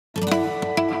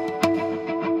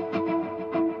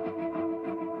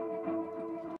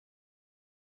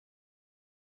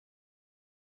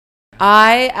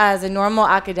I, as a normal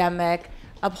academic,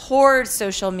 abhorred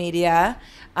social media.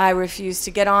 I refused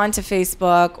to get onto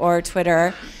Facebook or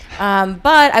Twitter.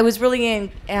 But I was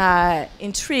really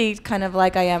intrigued, kind of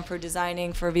like I am for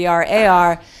designing for VR,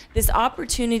 AR, this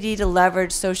opportunity to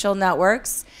leverage social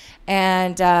networks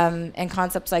and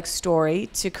concepts like story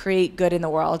to create good in the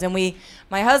world. And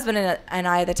my husband and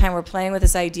I at the time were playing with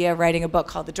this idea of writing a book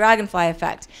called The Dragonfly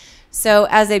Effect. So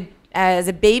as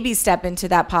a baby step into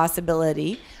that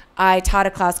possibility, I taught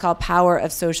a class called Power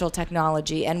of Social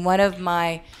Technology, and one of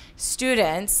my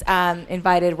students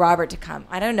invited Robert to come.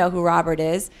 I don't know who Robert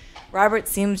is. Robert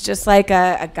seems just like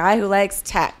a guy who likes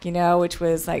tech, you know, which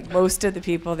was like most of the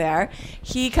people there.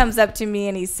 He comes up to me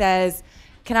and he says,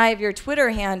 "Can I have your Twitter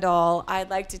handle? I'd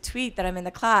like to tweet that I'm in the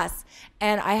class."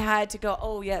 And I had to go,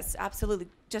 "Oh, yes, absolutely.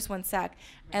 Just one sec."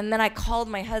 And then I called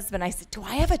my husband. I said, "Do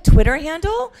I have a Twitter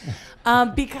handle?"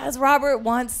 Because Robert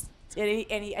wants,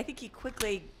 I think he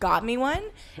quickly got me one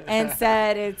and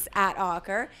said it's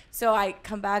 @Ocker. So I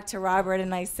come back to Robert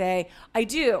and I say, "I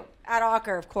do,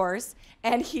 @Ocker, of course."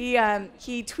 And he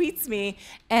tweets me,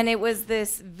 and it was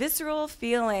this visceral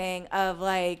feeling of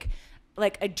like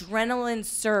adrenaline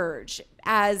surge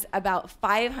as about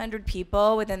 500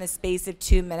 people within the space of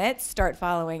 2 minutes start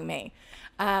following me.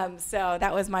 So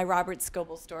that was my Robert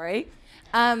Scoble story.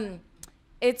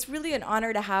 It's really an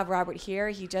honor to have Robert here.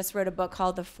 He just wrote a book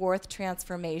called The Fourth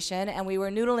Transformation, and we were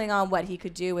noodling on what he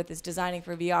could do with his Designing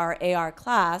for VR AR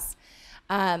class.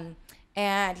 And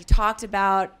he talked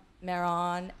about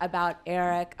Meron, about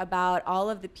Eric, about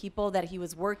all of the people that he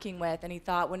was working with, and he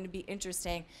thought, wouldn't it be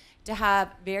interesting to have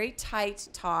very tight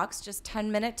talks, just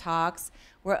 10-minute talks.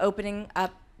 We're opening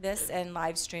up this and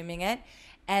live streaming it.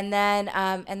 And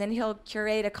then he'll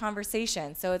curate a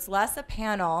conversation. So it's less a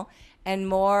panel and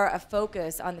more a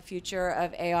focus on the future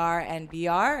of AR and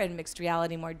VR and mixed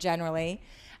reality more generally.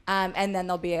 And then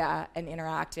there'll be an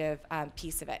interactive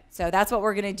piece of it. So that's what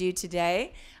we're going to do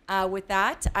today. With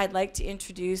that, I'd like to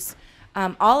introduce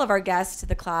all of our guests to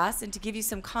the class. And to give you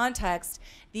some context,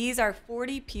 these are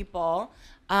 40 people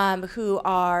who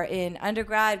are in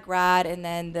undergrad, grad, and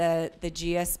then the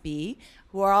GSB,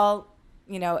 who are all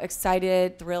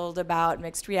excited, thrilled about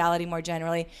mixed reality more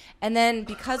generally. And then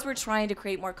because we're trying to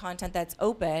create more content that's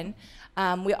open,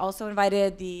 we also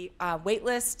invited the wait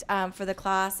list for the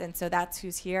class, and so that's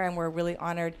who's here, and we're really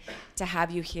honored to have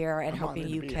you here and hoping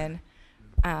you can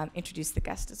introduce the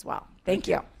guest as well. Thank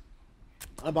you.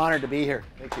 I'm honored to be here.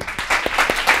 Thank you.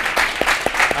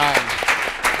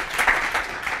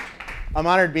 I'm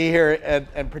honored to be here,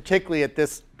 and particularly at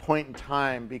this point in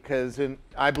time, because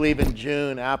I believe in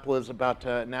June, Apple is about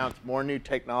to announce more new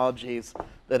technologies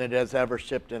than it has ever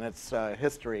shipped in its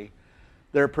history.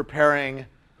 They're preparing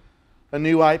a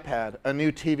new iPad, a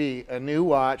new TV, a new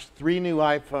watch, 3 new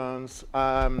iPhones,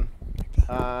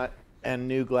 and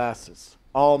new glasses,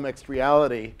 all mixed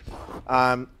reality,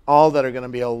 all that are going to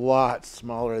be a lot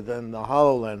smaller than the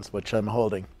HoloLens, which I'm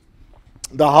holding.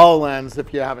 The HoloLens,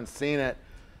 if you haven't seen it,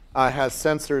 has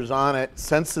sensors on it,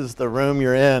 senses the room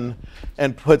you're in,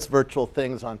 and puts virtual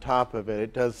things on top of it.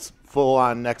 It does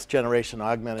full-on next-generation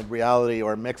augmented reality,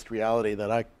 or mixed reality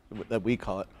that we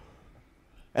call it.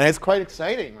 And it's quite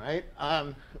exciting, right?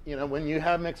 When you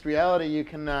have mixed reality, you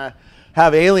can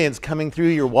have aliens coming through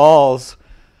your walls,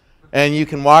 and you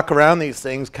can walk around these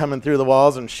things coming through the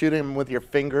walls and shoot them with your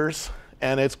fingers,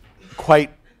 and it's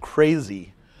quite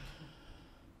crazy.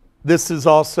 This is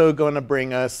also going to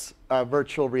bring us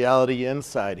virtual reality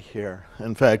inside here.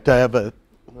 In fact, I have a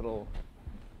little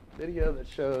video that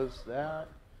shows that.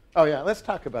 Oh yeah, let's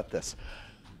talk about this.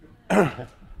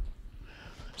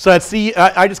 So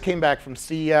I just came back from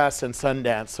CES and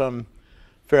Sundance, so I'm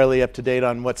fairly up to date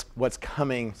on what's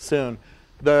coming soon.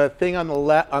 The thing on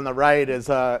the right is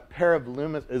a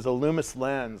Loomis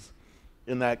lens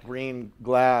in that green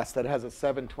glass that has a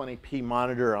 720p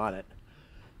monitor on it,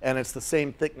 and it's the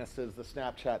same thickness as the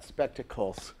Snapchat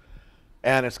spectacles.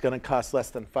 And it's going to cost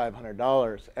less than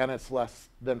 $500, and it's less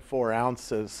than 4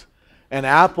 ounces. And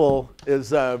Apple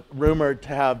is rumored to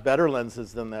have better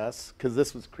lenses than this, because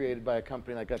this was created by a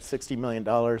company that got $60 million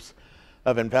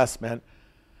of investment.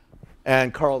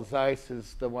 And Carl Zeiss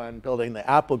is the one building the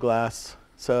Apple Glass,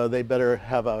 so they better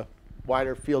have a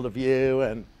wider field of view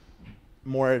and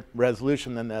more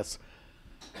resolution than this.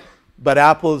 But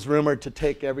Apple is rumored to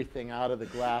take everything out of the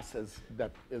glass that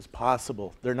is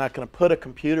possible. They're not going to put a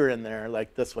computer in there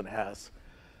like this one has.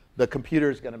 The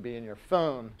computer is going to be in your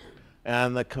phone,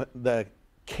 and the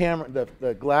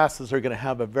glasses are going to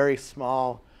have a very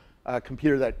small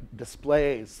computer that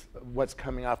displays what's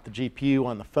coming off the GPU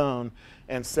on the phone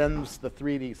and sends the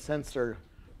 3D sensor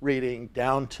reading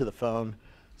down to the phone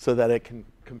so that it can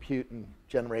compute and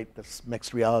generate this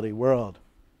mixed reality world.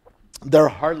 They're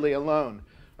hardly alone.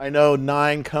 I know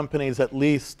 9 companies at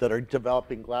least that are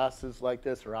developing glasses like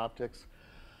this or optics.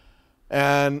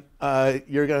 And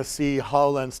you're going to see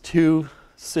HoloLens 2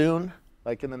 soon,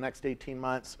 like in the next 18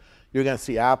 months. You're going to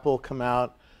see Apple come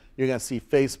out. You're going to see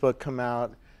Facebook come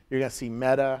out. You're going to see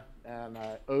Meta and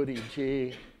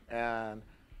ODG and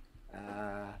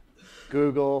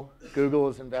Google. Google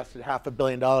has invested $500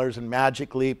 million in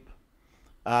Magic Leap,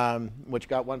 which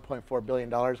got $1.4 billion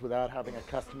without having a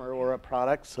customer or a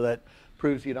product. So that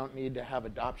proves you don't need to have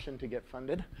adoption to get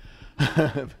funded.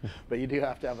 But you do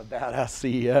have to have a badass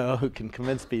CEO who can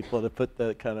convince people to put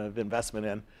the kind of investment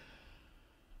in.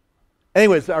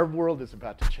 Anyways, our world is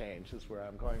about to change, is where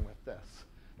I'm going with this.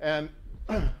 And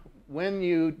when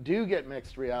you do get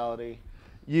mixed reality,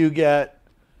 you get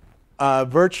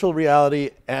virtual reality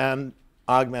and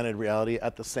augmented reality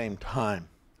at the same time.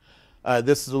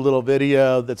 This is a little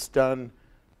video that's done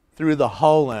through the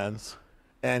HoloLens,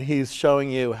 and he's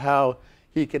showing you how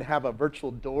he can have a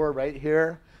virtual door right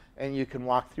here, and you can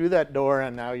walk through that door,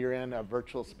 and now you're in a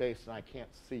virtual space, and I can't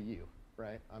see you,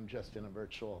 right? I'm just in a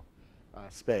virtual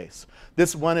space. This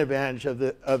is one advantage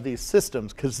of these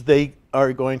systems, because they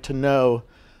are going to know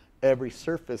every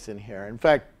surface in here. In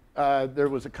fact, there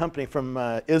was a company from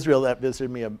Israel that visited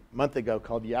me a month ago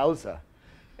called Yowza,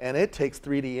 and it takes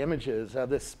 3D images of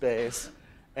this space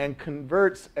and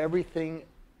converts everything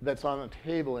that's on the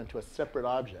table into a separate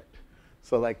object.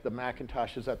 So like the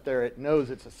Macintosh is up there, it knows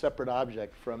it's a separate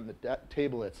object from the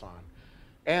table it's on.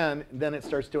 And then it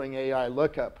starts doing AI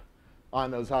lookup on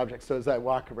those objects. So as I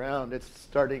walk around, it's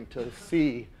starting to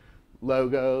see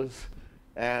logos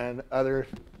and other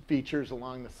features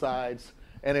along the sides,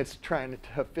 and it's trying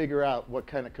to figure out what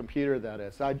kind of computer that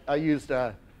is. I used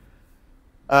a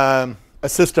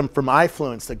system from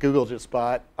iFluence that Google just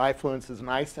bought. iFluence is an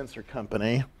eye sensor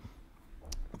company.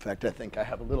 In fact, I think I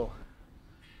have a little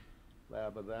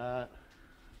lab of that.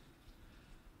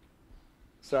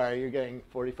 Sorry, you're getting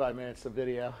 45 minutes of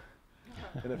video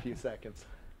in a few seconds.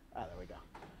 There we go.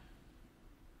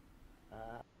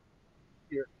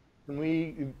 Here,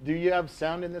 do you have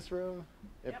sound in this room?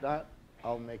 If Yep. not,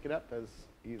 I'll make it up as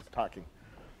he's talking.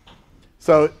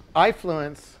 So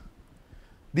iFluence,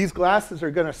 these glasses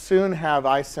are going to soon have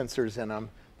eye sensors in them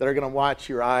that are going to watch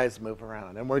your eyes move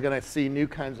around. And we're going to see new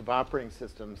kinds of operating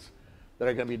systems that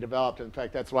are going to be developed. In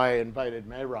fact, that's why I invited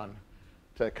Mehran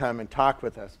to come and talk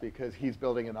with us, because he's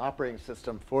building an operating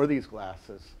system for these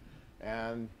glasses.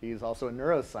 And he's also a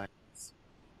neuroscientist.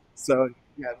 So,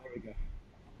 yeah, there we go.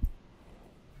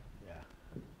 Yeah.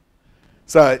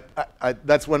 So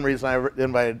that's one reason I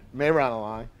invited Mehran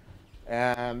along.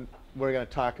 And we're going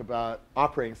to talk about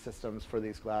operating systems for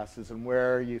these glasses and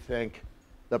where you think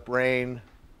the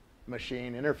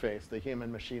brain-machine interface, the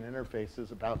human-machine interface,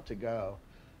 is about to go.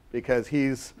 Because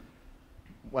he's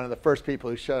one of the first people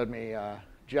who showed me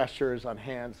gestures on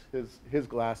hands. His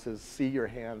glasses see your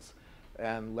hands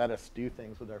and let us do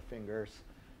things with our fingers,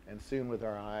 and soon with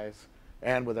our eyes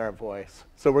and with our voice.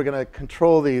 So we're going to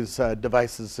control these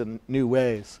devices in new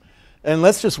ways. And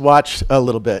let's just watch a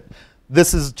little bit.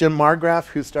 This is Jim Margraf,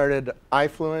 who started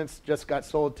iFluence, just got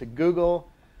sold to Google.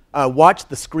 Watch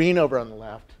the screen over on the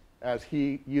left as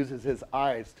he uses his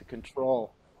eyes to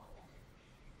control.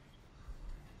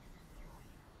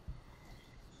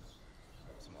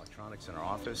 Some electronics in our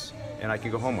office, and I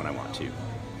can go home when I want to.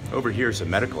 Over here is a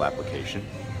medical application,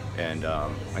 and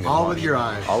I'm going to all with your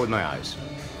eyes. All with my eyes.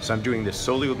 So I'm doing this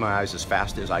solely with my eyes as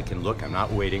fast as I can look. I'm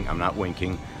not waiting. I'm not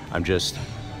winking. I'm just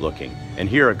looking. And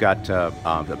here I've got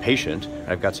a patient.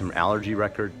 I've got some allergy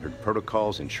record,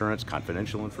 protocols, insurance,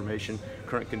 confidential information,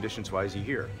 current conditions. Why is he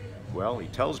here? Well, he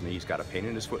tells me he's got a pain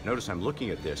in his foot. Notice I'm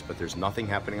looking at this, but there's nothing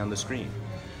happening on the screen.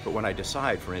 But when I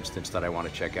decide, for instance, that I want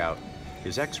to check out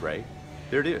his x-ray,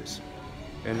 there it is.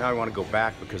 And now I want to go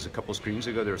back because a couple screens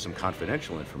ago there was some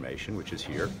confidential information, which is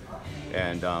here.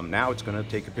 And now it's going to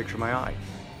take a picture of my eye.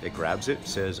 It grabs it,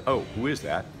 says, oh, who is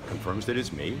that? Confirms that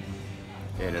it's me.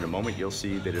 And in a moment you'll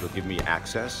see that it'll give me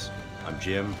access. I'm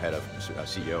Jim, head of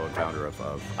CEO and founder of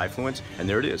iFluence. And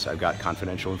there it is. I've got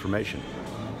confidential information.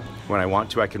 When I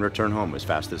want to, I can return home as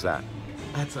fast as that.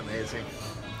 That's amazing.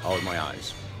 All with my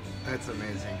eyes. That's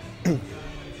amazing.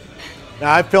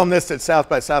 Now, I filmed this at South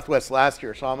by Southwest last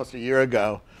year, so almost a year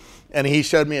ago. And he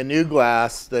showed me a new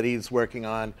glass that he's working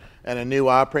on and a new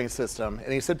operating system.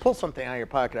 And he said, pull something out of your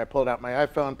pocket. I pulled out my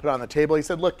iPhone, put it on the table. He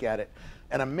said, look at it.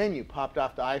 And a menu popped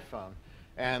off the iPhone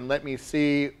and let me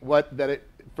see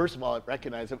first of all, it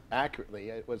recognized it accurately.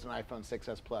 It was an iPhone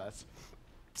 6s Plus.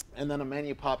 And then a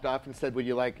menu popped off and said, would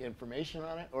you like information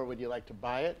on it or would you like to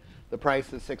buy it? The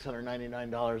price is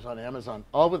 $699 on Amazon,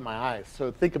 all with my eyes.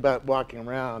 So think about walking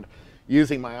around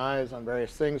using my eyes on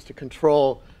various things to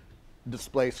control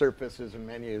display surfaces and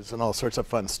menus and all sorts of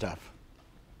fun stuff.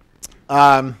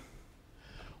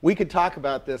 We could talk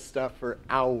about this stuff for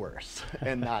hours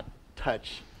and not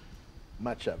touch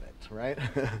much of it, right?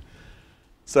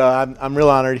 So I'm real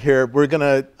honored here. We're going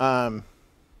to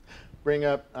bring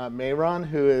up Mayron,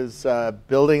 who is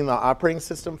building the operating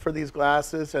system for these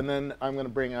glasses, and then I'm going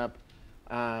to bring up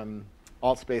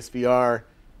Altspace VR,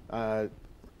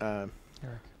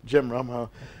 Jim Romo,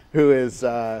 who is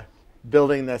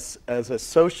building this as a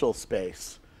social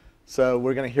space. So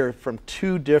we're going to hear from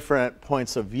two different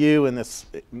points of view in this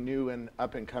new and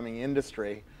up-and-coming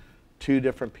industry. Two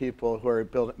different people who are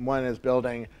building. One is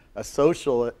building a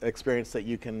social experience that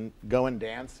you can go and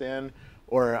dance in,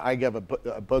 or I give a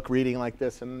book reading like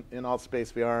this in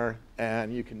Altspace VR,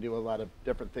 and you can do a lot of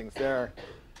different things there.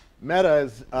 Meta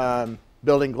is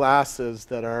building glasses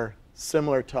that are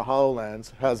similar to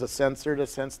HoloLens, has a sensor to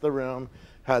sense the room,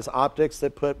 has optics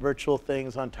that put virtual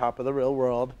things on top of the real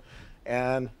world,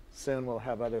 and soon we'll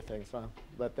have other things. So I'll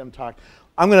let them talk.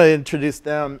 I'm going to introduce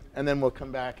them, and then we'll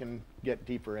come back and get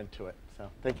deeper into it. So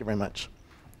thank you very much.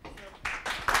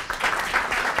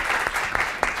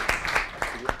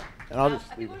 And I'll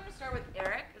just leave it. I think we're going to start with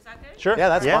Eric. Is that good? Sure. Yeah,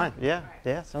 that's fine. Yeah, Right.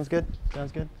 yeah, sounds good.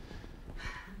 Sounds good.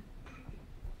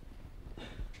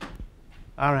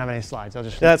 I don't have any slides. I'll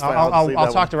just. That's fine. I'll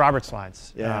I'll talk to Robert's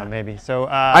slides. Yeah. Maybe. So.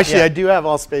 Actually, yeah. I do have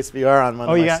Altspace VR on one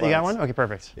of my slides. You got one? Okay,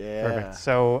 perfect. Yeah. Perfect.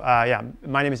 So yeah,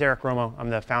 my name is Eric Romo. I'm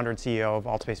the founder and CEO of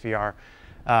Altspace VR.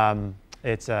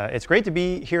 It's great to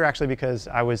be here actually because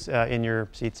I was in your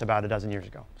seats about a dozen years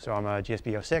ago. So I'm a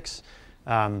GSB 06.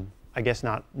 I guess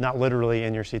not literally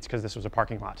in your seats because this was a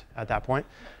parking lot at that point,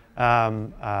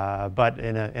 but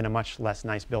in a much less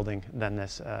nice building than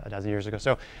this a dozen years ago.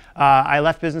 So I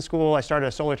left business school. I started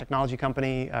a solar technology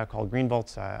company called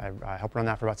Greenvolts. I helped run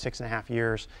that for about 6.5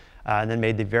 years, and then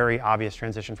made the very obvious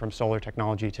transition from solar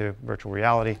technology to virtual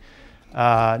reality.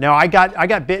 Now I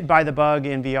got bit by the bug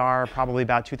in VR probably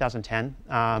about 2010,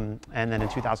 and then in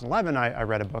 2011 I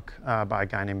read a book by a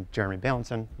guy named Jeremy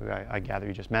Bailenson, who I gather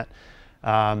you just met.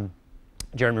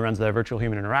 Jeremy runs the Virtual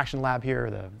Human Interaction Lab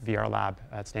here, the VR lab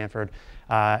at Stanford.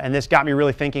 And this got me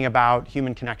really thinking about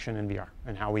human connection in VR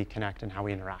and how we connect and how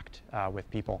we interact with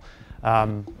people.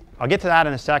 I'll get to that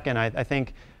in a second. I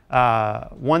think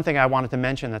one thing I wanted to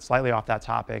mention that's slightly off that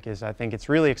topic is I think it's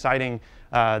really exciting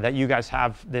that you guys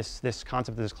have this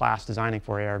concept of this class designing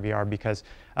for AR VR because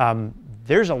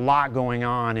there's a lot going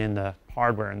on in the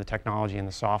hardware and the technology and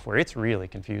the software. It's really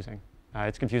confusing.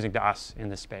 It's confusing to us in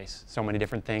this space. So many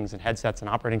different things and headsets and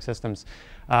operating systems.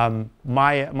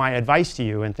 My advice to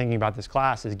you in thinking about this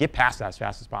class is get past that as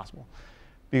fast as possible.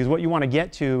 Because what you want to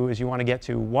get to is you want to get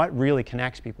to what really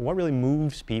connects people, what really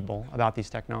moves people about these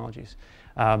technologies.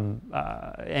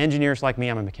 Engineers like me,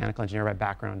 I'm a mechanical engineer by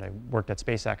background. I worked at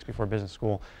SpaceX before business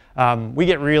school. We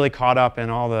get really caught up in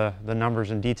all the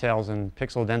numbers and details and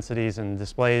pixel densities and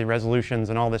display resolutions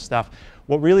and all this stuff.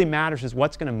 What really matters is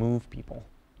what's going to move people.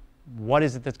 What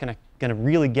is it that's going to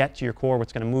really get to your core?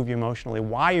 What's going to move you emotionally?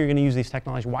 Why you're going to use these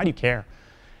technologies? Why do you care?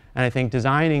 And I think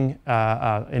designing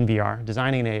in VR,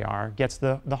 designing in AR, gets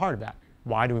the heart of that.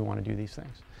 Why do we want to do these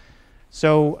things?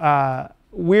 So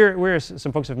we're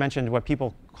some folks have mentioned what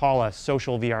people call a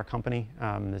social VR company.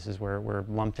 This is where we're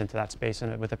lumped into that space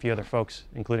and with a few other folks,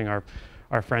 including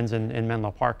our friends in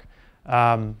Menlo Park.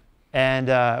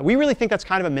 We really think that's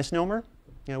kind of a misnomer.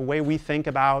 You know, the way we think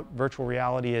about virtual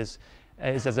reality is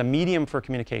as a medium for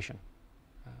communication.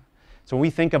 So when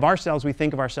we think of ourselves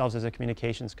as a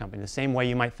communications company, the same way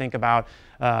you might think about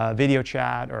video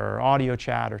chat or audio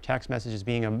chat or text messages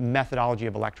being a methodology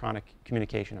of electronic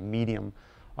communication, a medium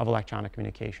of electronic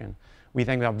communication. We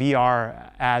think about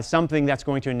VR as something that's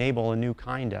going to enable a new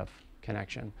kind of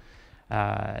connection.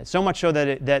 So much so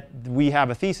that we have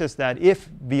a thesis that if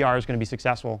VR is going to be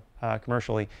successful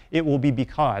commercially, it will be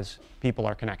because people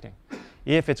are connecting.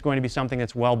 If it's going to be something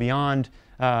that's well beyond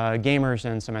gamers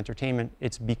and some entertainment,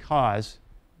 it's because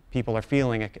people are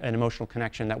feeling an emotional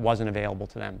connection that wasn't available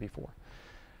to them before.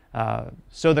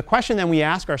 So the question then we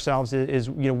ask ourselves is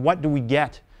what do we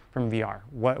get from VR?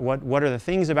 What are the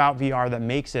things about VR that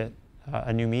makes it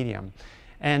a new medium?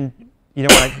 And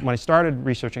when I started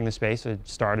researching the space, it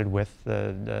started with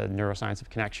the neuroscience of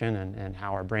connection and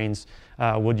how our brains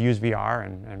would use VR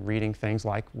and reading things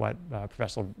like what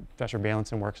Professor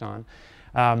Bailenson works on.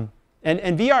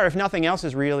 And VR, if nothing else,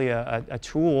 is really a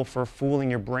tool for fooling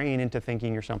your brain into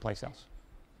thinking you're someplace else.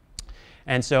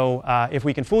 And so if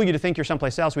we can fool you to think you're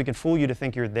someplace else, we can fool you to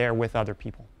think you're there with other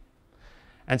people.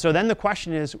 And so then the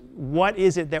question is, what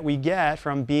is it that we get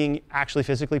from being actually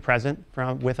physically present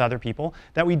with other people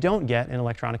that we don't get in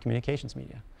electronic communications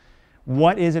media?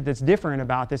 What is it that's different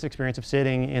about this experience of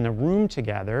sitting in a room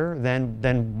together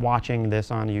than watching this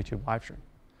on a YouTube live stream?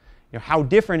 You know, how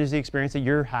different is the experience that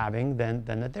you're having than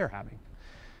that they're having?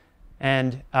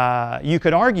 And you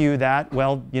could argue that,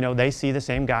 well, you know, they see the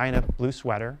same guy in a blue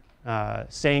sweater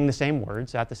saying the same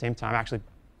words at the same time, actually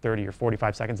 30 or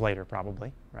 45 seconds later,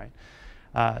 probably, right?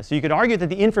 So you could argue that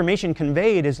the information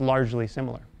conveyed is largely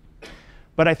similar.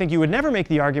 But I think you would never make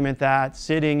the argument that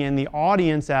sitting in the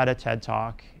audience at a TED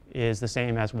Talk is the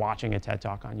same as watching a TED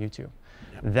Talk on YouTube.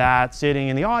 Yep. That sitting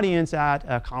in the audience at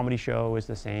a comedy show is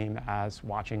the same as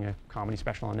watching a comedy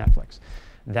special on Netflix.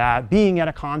 That being at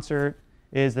a concert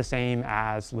is the same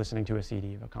as listening to a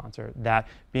CD of a concert. That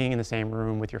being in the same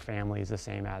room with your family is the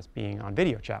same as being on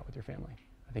video chat with your family.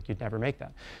 I think you'd never make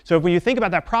that. So when you think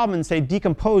about that problem and say,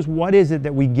 decompose, what is it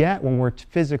that we get when we're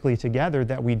physically together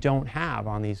that we don't have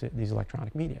on these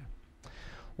electronic media?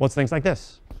 Well, it's things like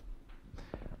this.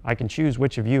 I can choose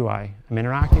which of you I am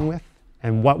interacting with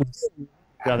and what we do with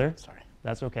each other. Sorry.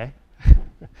 That's OK.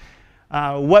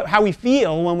 How we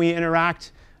feel when we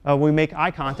interact, when we make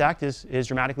eye contact is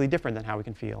dramatically different than how we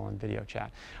can feel on video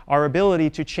chat. Our ability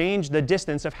to change the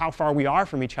distance of how far we are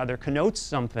from each other connotes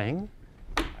something.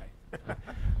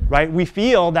 Right? We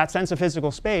feel that sense of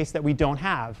physical space that we don't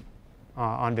have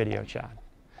on video chat.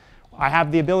 I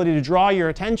have the ability to draw your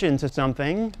attention to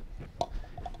something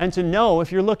and to know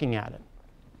if you're looking at it.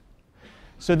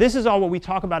 So this is all what we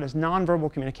talk about as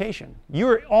nonverbal communication.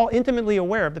 You're all intimately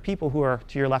aware of the people who are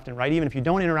to your left and right, even if you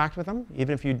don't interact with them,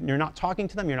 even if you're not talking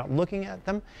to them, you're not looking at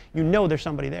them, you know there's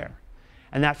somebody there.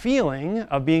 And that feeling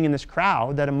of being in this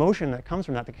crowd, that emotion that comes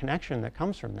from that, the connection that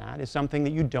comes from that, is something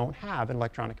that you don't have in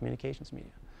electronic communications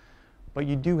media. But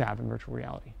you do have in virtual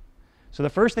reality. So the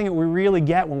first thing that we really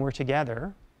get when we're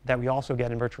together, that we also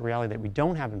get in virtual reality that we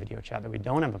don't have in video chat, that we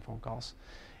don't have in phone calls,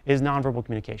 is nonverbal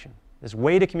communication. This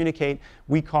way to communicate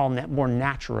we call more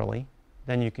naturally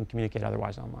than you can communicate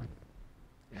otherwise online.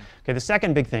 Yeah. Okay, the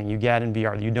second big thing you get in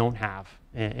VR that you don't have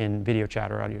in video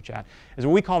chat or audio chat is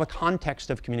what we call the context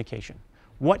of communication.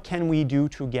 What can we do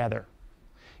together?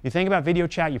 You think about video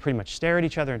chat, you pretty much stare at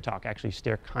each other and talk. Actually, you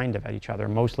stare kind of at each other.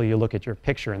 Mostly you look at your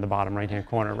picture in the bottom right-hand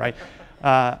corner, right?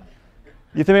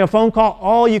 You think of a phone call,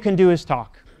 all you can do is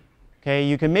talk. Okay,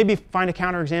 you can maybe find a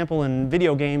counterexample in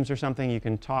video games or something. You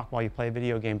can talk while you play a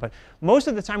video game. But most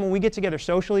of the time when we get together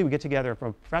socially, we get together from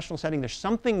a professional setting, there's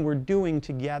something we're doing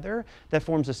together that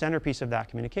forms the centerpiece of that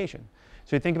communication.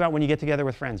 So you think about when you get together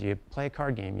with friends. You play a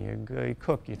card game, you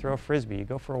cook, you throw a frisbee, you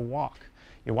go for a walk.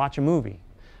 You watch a movie.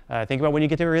 Think about when you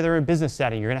get together in a business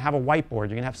setting. You're going to have a whiteboard. You're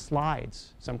going to have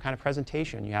slides, some kind of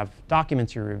presentation. You have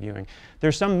documents you're reviewing.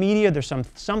 There's some media. There's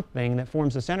something that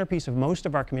forms the centerpiece of most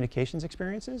of our communications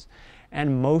experiences.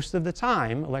 And most of the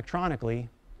time, electronically,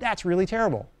 that's really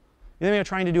terrible. You think about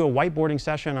trying to do a whiteboarding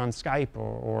session on Skype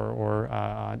or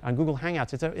on Google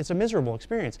Hangouts. It's a miserable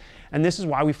experience. And this is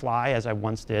why we fly, as I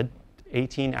once did,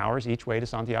 18 hours each way to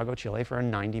Santiago, Chile for a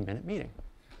 90-minute meeting.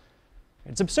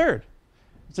 It's absurd.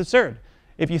 It's absurd.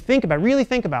 If you really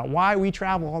think about why we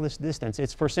travel all this distance,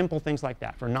 it's for simple things like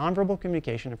that, for nonverbal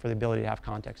communication and for the ability to have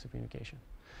context of communication.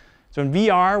 So in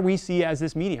VR, we see as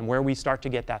this medium where we start to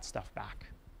get that stuff back.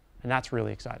 And that's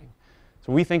really exciting. So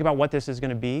when we think about what this is going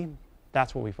to be,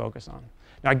 that's what we focus on.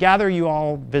 Now, I gather you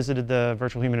all visited the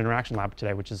Virtual Human Interaction Lab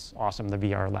today, which is awesome, the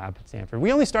VR lab at Stanford.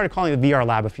 We only started calling it the VR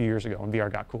lab a few years ago when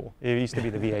VR got cool. It used to be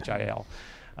the VHIL.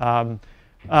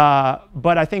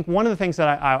 But I think one of the things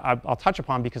that I'll touch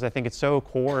upon, because I think it's so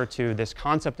core to this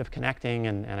concept of connecting,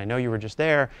 and I know you were just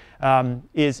there,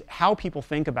 is how people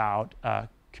think about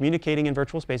communicating in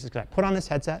virtual spaces. Because I put on this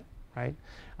headset, right,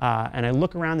 and I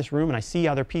look around this room and I see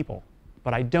other people.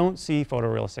 But I don't see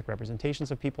photorealistic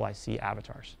representations of people. I see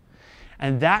avatars.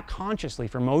 And that consciously,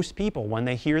 for most people, when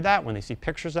they hear that, when they see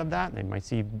pictures of that, they might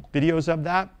see videos of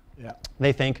that,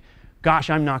 they think,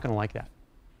 gosh, I'm not going to like that.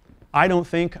 I don't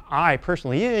think I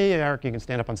personally, Eric, you can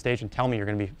stand up on stage and tell me you're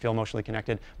going to feel emotionally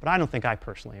connected, but I don't think I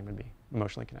personally am going to be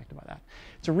emotionally connected by that.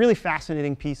 It's a really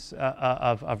fascinating piece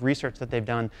of research that they've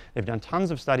done. They've done tons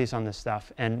of studies on this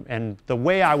stuff, and the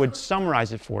way I would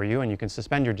summarize it for you, and you can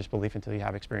suspend your disbelief until you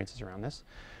have experiences around this,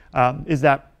 is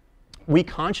that we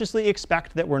consciously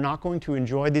expect that we're not going to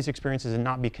enjoy these experiences and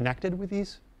not be connected with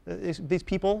these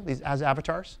people, as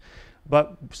avatars.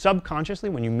 But subconsciously,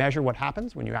 when you measure what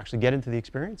happens, when you actually get into the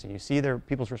experience and you see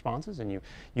people's responses and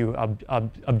you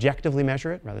objectively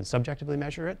measure it rather than subjectively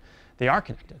measure it, they are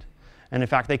connected. And in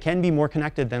fact, they can be more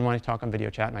connected than when I talk on video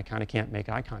chat and I kind of can't make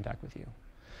eye contact with you.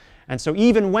 And so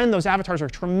even when those avatars are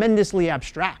tremendously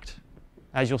abstract,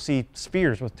 as you'll see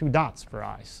spheres with 2 dots for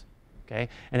eyes, okay?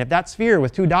 And if that sphere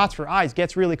with 2 dots for eyes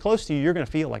gets really close to you, you're going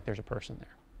to feel like there's a person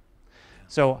there.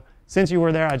 So since you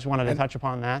were there, I just wanted to touch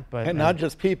upon that. And not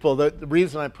just people. The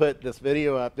reason I put this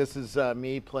video up, this is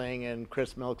me playing in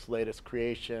Chris Milk's latest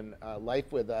creation,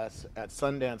 Life With Us, at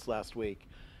Sundance last week.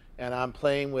 And I'm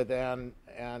playing with Anne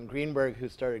Greenberg, who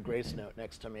started Grace Note,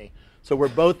 next to me. So we're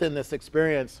both in this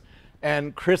experience.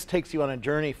 And Chris takes you on a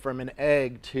journey from an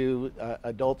egg to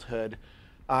adulthood,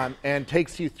 and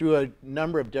takes you through a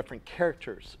number of different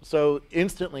characters. So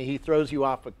instantly he throws you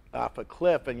off a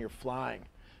cliff and you're flying.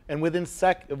 And within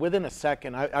a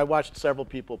second, I watched several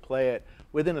people play it.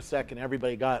 Within a second,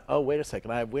 everybody got, oh, wait a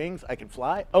second, I have wings, I can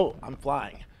fly? Oh, I'm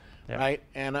flying, right?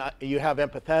 And you have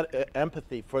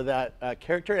empathy for that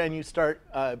character, and you start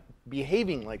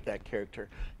behaving like that character.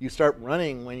 You start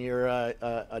running when you're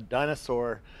a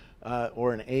dinosaur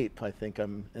or an ape. I think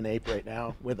I'm an ape right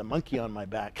now with a monkey on my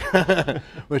back,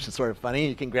 which is sort of funny.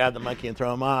 You can grab the monkey and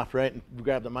throw him off, right? And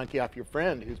grab the monkey off your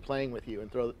friend who's playing with you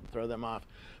and throw them off.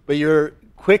 But you're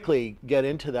quickly get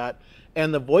into that.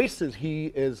 And the voices he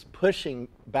is pushing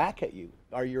back at you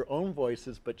are your own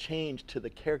voices, but changed to the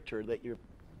character that you're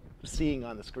seeing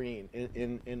on the screen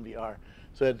in VR.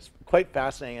 So it's quite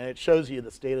fascinating, and it shows you the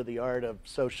state of the art of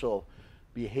social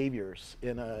behaviors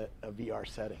in a VR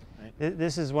setting. Right?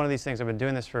 This is one of these things. I've been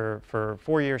doing this for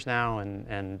 4 years now,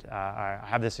 and I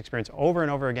have this experience over and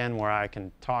over again where I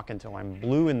can talk until I'm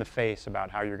blue in the face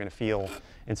about how you're going to feel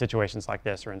in situations like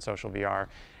this or in social VR.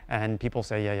 And people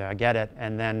say, yeah, I get it.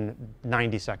 And then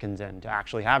 90 seconds into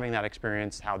actually having that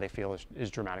experience, how they feel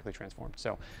is dramatically transformed.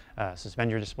 So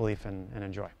suspend your disbelief and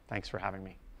enjoy. Thanks for having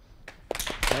me.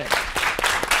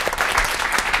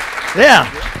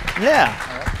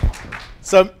 Yeah.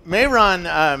 So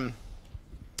Mayron,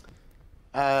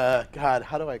 God,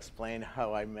 how do I explain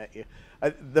how I met you?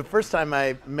 The first time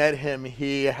I met him,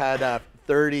 he had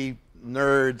 30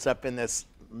 nerds up in this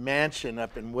mansion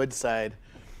up in Woodside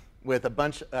with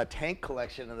a tank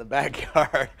collection in the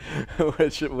backyard,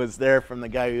 which was there from the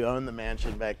guy who owned the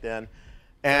mansion back then.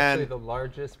 And actually the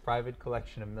largest private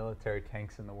collection of military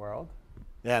tanks in the world.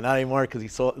 Yeah, not anymore because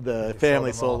the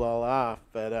family sold all off.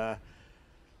 But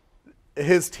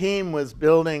his team was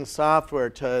building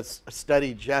software to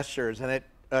study gestures, and it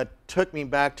took me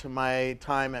back to my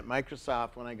time at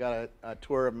Microsoft when I got a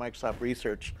tour of Microsoft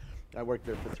Research. I worked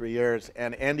there for 3 years,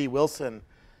 and Andy Wilson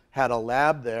had a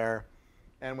lab there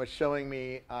and was showing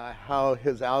me how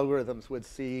his algorithms would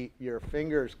see your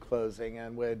fingers closing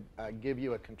and would give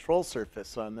you a control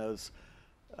surface on those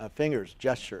fingers,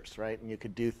 gestures, right? And you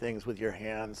could do things with your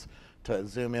hands to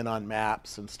zoom in on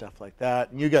maps and stuff like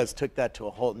that. And you guys took that to a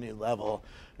whole new level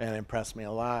and impressed me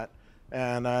a lot.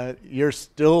 And you're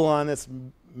still on this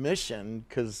mission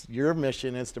because your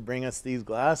mission is to bring us these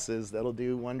glasses that'll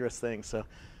do wondrous things. So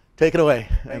take it away,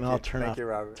 and I'll turn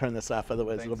this off.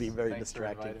 Otherwise, it'll be very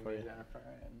distracting for you.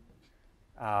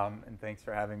 And thanks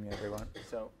for having me, everyone.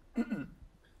 So I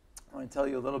want to tell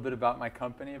you a little bit about my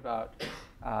company, about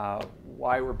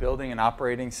why we're building an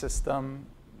operating system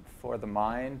for the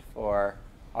mind, for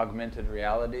augmented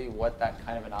reality, what that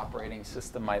kind of an operating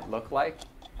system might look like,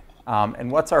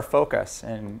 and what's our focus,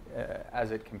 and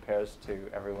as it compares to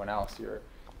everyone else.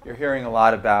 You're hearing a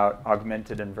lot about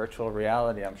augmented and virtual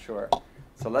reality, I'm sure.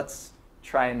 So let's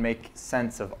try and make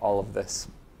sense of all of this.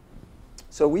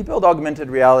 So we build augmented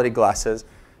reality glasses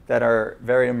that are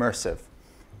very immersive.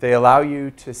 They allow you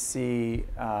to see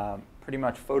pretty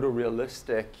much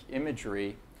photorealistic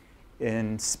imagery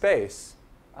in space.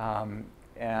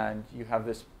 And you have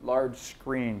this large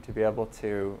screen to be able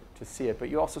to see it. But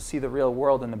you also see the real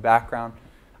world in the background.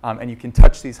 And you can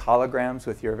touch these holograms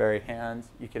with your very hands.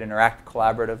 You can interact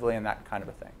collaboratively and that kind of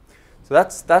a thing. So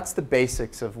that's the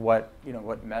basics of what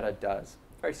Meta does.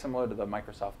 Very similar to the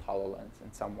Microsoft HoloLens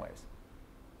in some ways.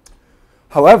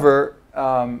 However,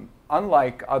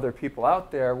 unlike other people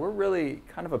out there, we're really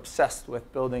kind of obsessed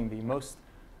with building the most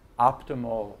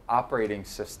optimal operating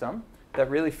system that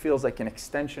really feels like an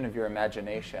extension of your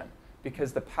imagination.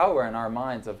 Because the power in our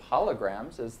minds of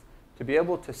holograms is to be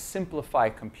able to simplify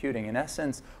computing. In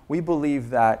essence, we believe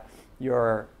that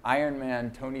your Iron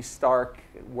Man, Tony Stark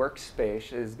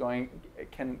workspace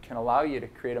can allow you to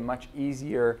create a much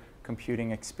easier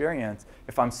computing experience.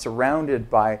 If I'm surrounded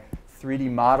by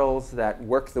 3D models that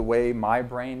work the way my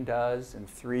brain does in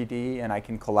 3D, and I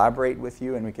can collaborate with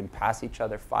you, and we can pass each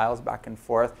other files back and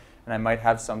forth, and I might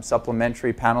have some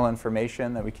supplementary panel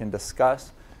information that we can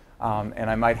discuss, and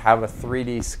I might have a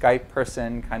 3D Skype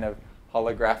person kind of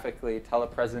holographically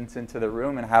telepresence into the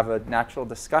room and have a natural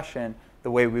discussion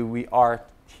the way we are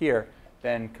here,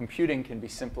 then computing can be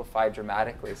simplified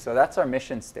dramatically. So that's our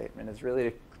mission statement, is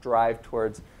really to drive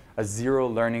towards a zero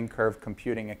learning curve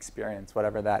computing experience,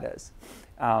 whatever that is.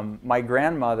 My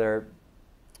grandmother,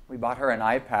 we bought her an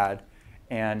iPad,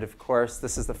 and of course,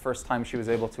 this is the first time she was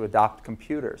able to adopt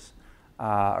computers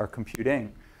or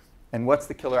computing. And what's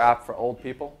the killer app for old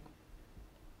people?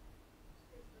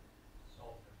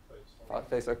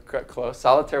 Solitaire. Close.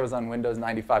 Solitaire was on Windows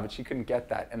 95, but she couldn't get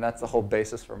that, and that's the whole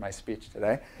basis for my speech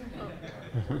today.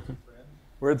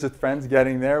 Words with Friends,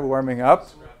 getting there, warming up.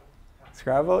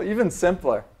 Scrabble, even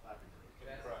simpler.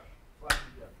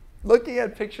 Looking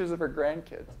at pictures of her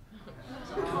grandkids.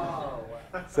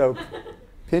 So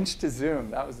pinch to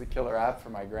zoom, that was the killer app for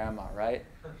my grandma, right?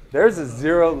 There's a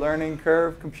zero learning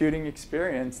curve computing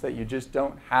experience that you just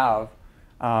don't have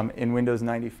in Windows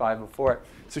 95 before it.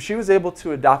 So she was able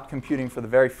to adopt computing for the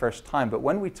very first time. But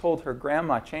when we told her,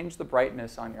 Grandma, change the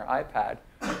brightness on your iPad,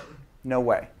 no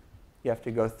way. You have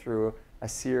to go through a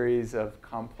series of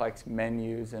complex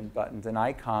menus and buttons and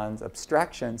icons,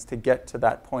 abstractions, to get to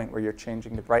that point where you're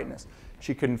changing the brightness.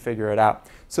 She couldn't figure it out.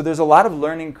 So there's a lot of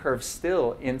learning curve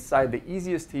still inside the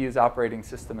easiest to use operating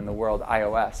system in the world,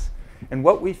 iOS. And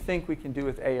what we think we can do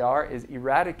with AR is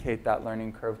eradicate that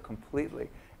learning curve completely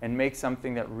and make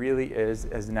something that really is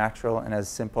as natural and as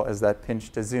simple as that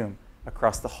pinch to zoom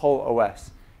across the whole OS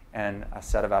and a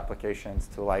set of applications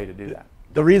to allow you to do that.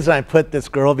 The reason I put this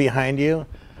girl behind you,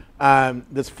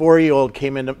 this 4-year-old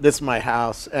came into, this is my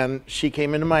house, and she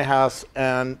came into my house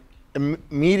and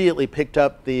immediately picked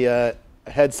up the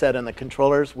headset and the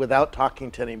controllers without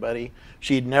talking to anybody.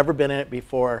 She'd never been in it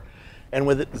before, and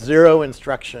with zero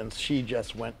instructions, she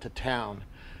just went to town.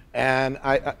 And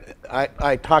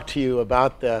I talked to you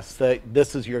about this, that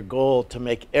this is your goal, to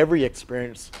make every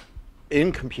experience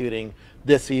in computing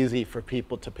this easy for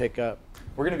people to pick up.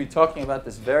 We're going to be talking about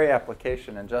this very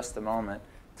application in just a moment,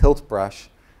 Tilt Brush,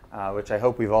 which I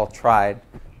hope we've all tried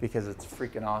because it's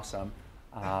freaking awesome.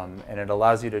 And it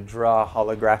allows you to draw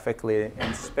holographically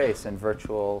in space in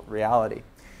virtual reality.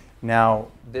 Now,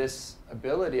 this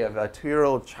ability of a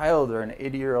 2-year-old child or an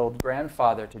 80-year-old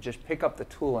grandfather to just pick up the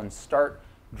tool and start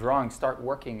drawing, start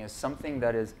working, is something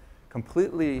that is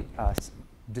completely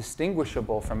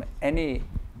distinguishable from any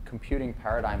computing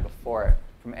paradigm before it,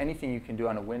 from anything you can do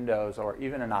on a Windows or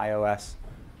even an iOS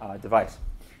device.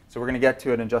 So we're going to get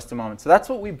to it in just a moment. So that's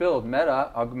what we build.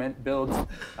 Meta builds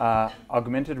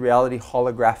augmented reality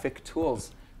holographic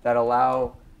tools that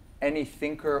allow any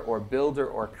thinker or builder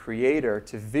or creator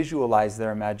to visualize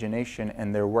their imagination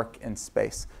and their work in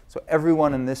space. So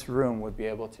everyone in this room would be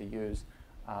able to use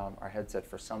our headset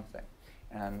for something.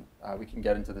 And we can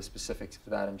get into the specifics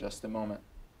of that in just a moment.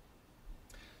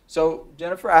 So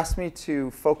Jennifer asked me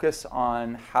to focus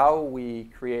on how we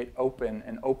create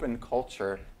an open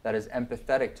culture that is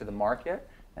empathetic to the market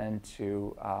and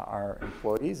to our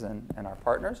employees and our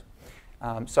partners.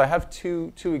 So I have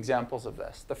two examples of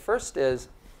this. The first is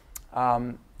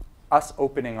us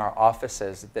opening our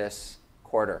offices this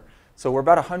quarter. So we're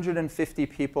about 150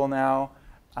 people now.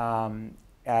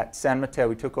 At San Mateo,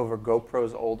 we took over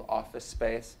GoPro's old office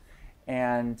space.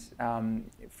 And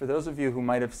for those of you who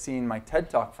might have seen my TED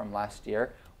Talk from last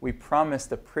year, we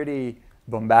promised a pretty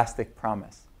bombastic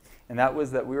promise. And that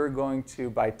was that we were going to,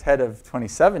 by TED of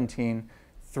 2017,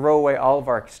 throw away all of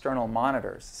our external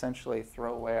monitors, essentially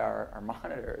throw away our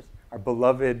monitors, our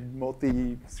beloved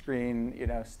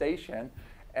multi-screen station,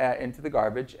 into the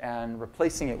garbage and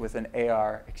replacing it with an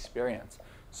AR experience.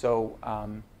 So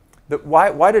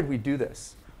why did we do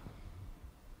this?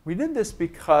 We did this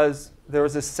because there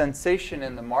was a sensation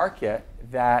in the market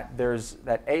that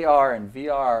AR and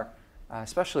VR,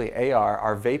 especially AR,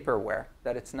 are vaporware,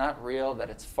 that it's not real, that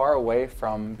it's far away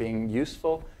from being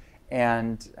useful.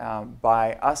 And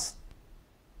by us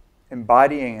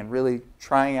embodying and really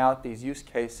trying out these use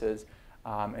cases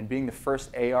and being the first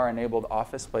AR-enabled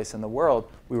office place in the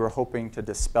world, we were hoping to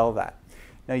dispel that.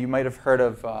 Now, you might have heard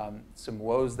of some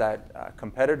woes that a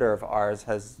competitor of ours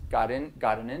has gotten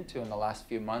into in the last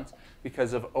few months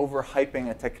because of overhyping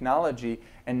a technology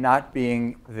and not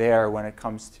being there when it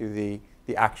comes to the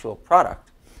actual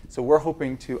product. So we're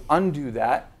hoping to undo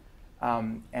that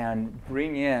and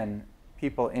bring in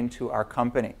people into our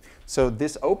company. So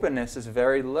this openness is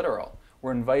very literal.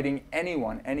 We're inviting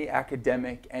anyone, any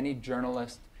academic, any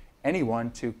journalist, anyone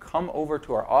to come over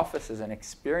to our offices and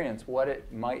experience what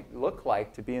it might look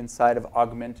like to be inside of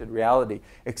augmented reality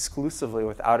exclusively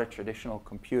without a traditional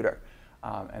computer.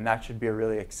 And that should be a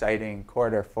really exciting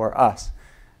quarter for us.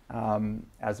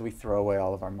 as we throw away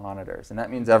all of our monitors. And that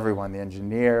means everyone, the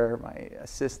engineer, my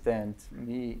assistant,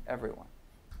 me, everyone.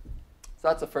 So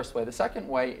that's the first way. The second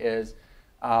way is,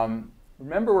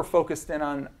 remember we're focused in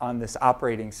on this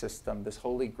operating system, this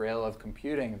holy grail of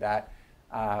computing that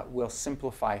will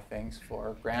simplify things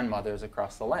for grandmothers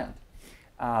across the land.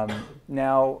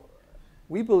 Now,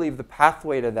 we believe the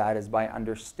pathway to that is by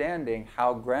understanding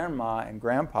how grandma and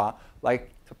grandpa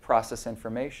like to process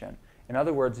information. In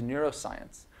other words,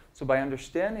 neuroscience. So by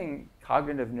understanding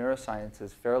cognitive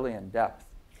neurosciences fairly in depth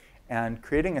and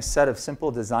creating a set of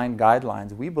simple design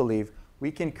guidelines, we believe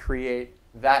we can create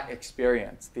that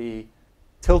experience, the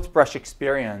tilt brush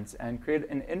experience, and create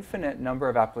an infinite number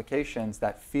of applications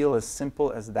that feel as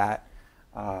simple as that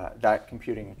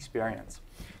computing experience.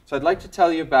 So I'd like to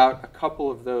tell you about a couple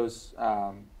of those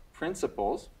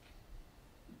principles.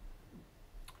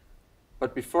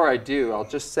 But before I do, I'll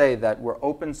just say that we're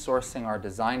open sourcing our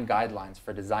design guidelines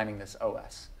for designing this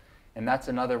OS. And that's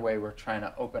another way we're trying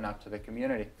to open up to the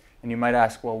community. And you might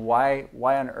ask, well, why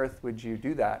on earth would you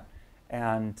do that?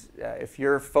 And if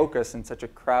your focus in such a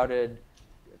crowded,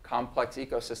 complex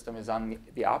ecosystem is on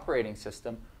the operating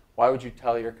system, why would you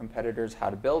tell your competitors how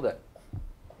to build it?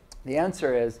 The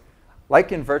answer is,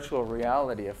 like in virtual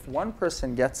reality, if one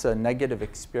person gets a negative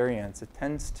experience, it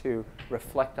tends to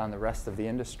reflect on the rest of the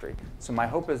industry. So my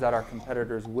hope is that our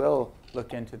competitors will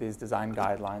look into these design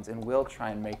guidelines and will try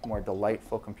and make more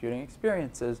delightful computing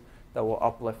experiences that will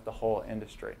uplift the whole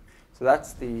industry. So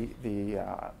that's the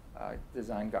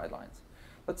design guidelines.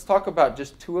 Let's talk about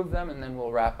just two of them, and then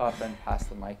we'll wrap up and pass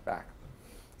the mic back.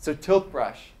 So tilt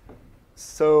brush,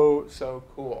 so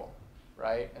cool,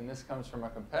 right? And this comes from our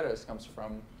competitors. This comes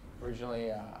from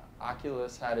originally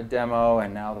Oculus had a demo,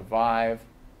 and now the Vive.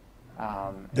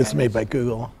 This is made by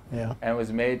Google, yeah. And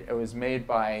it was made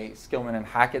by Skillman and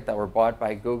Hackett that were bought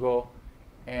by Google.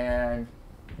 And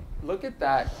look at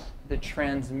that, the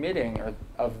transmitting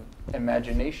of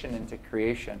imagination into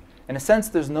creation. In a sense,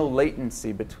 there's no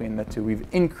latency between the two. We've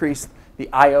increased the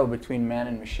I/O between man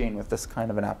and machine with this kind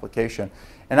of an application.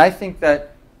 And I think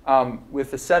that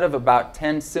with a set of about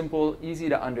 10 simple, easy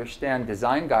to understand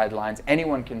design guidelines,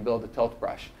 anyone can build a tilt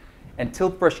brush. And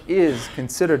tilt brush is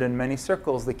considered in many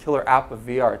circles the killer app of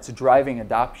VR. It's driving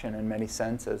adoption in many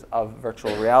senses of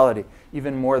virtual reality,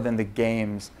 even more than the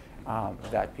games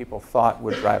that people thought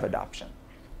would drive adoption.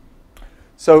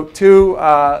 So two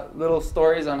little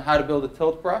stories on how to build a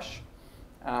tilt brush.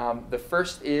 The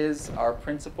first is our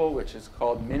principle, which is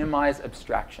called minimize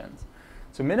abstractions.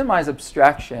 So minimize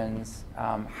abstractions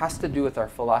has to do with our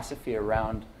philosophy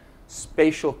around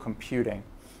spatial computing.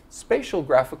 Spatial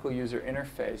graphical user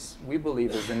interface, we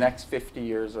believe, is the next 50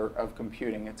 years of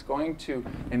computing. It's going to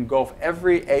engulf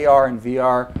every AR and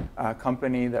VR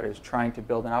company that is trying to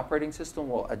build an operating system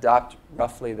will adopt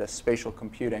roughly the spatial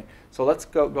computing. So let's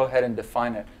go ahead and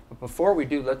define it. But before we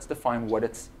do, let's define what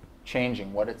it's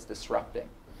changing, what it's disrupting.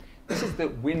 This is the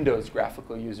Windows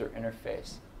graphical user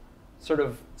interface, sort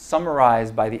of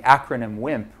summarized by the acronym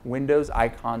WIMP, Windows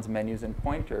Icons, Menus, and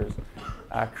Pointers,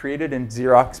 created in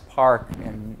Xerox PARC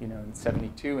in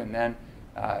 '72, and then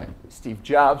Steve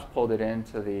Jobs pulled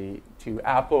it to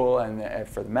Apple and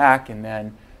for the Mac, and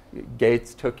then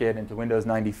Gates took it into Windows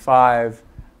 95,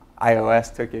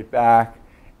 iOS took it back.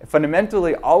 And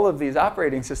fundamentally, all of these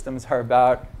operating systems are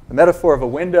about the metaphor of a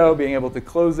window, being able to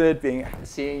close it,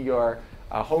 seeing your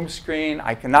home screen,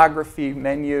 iconography,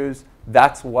 menus.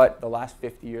 That's what the last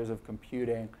 50 years of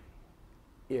computing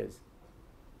is.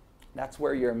 That's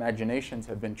where your imaginations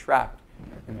have been trapped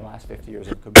in the last 50 years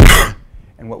of computing.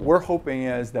 And what we're hoping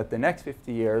is that the next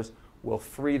 50 years will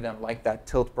free them like that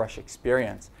tilt brush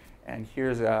experience. And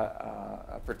here's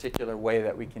a particular way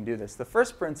that we can do this. The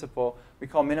first principle we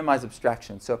call minimize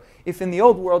abstraction. So if in the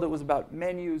old world it was about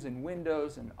menus and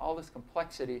windows and all this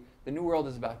complexity, the new world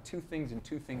is about two things and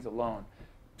two things alone: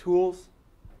 tools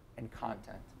and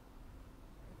content.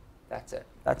 That's it.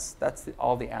 That's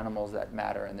all the animals that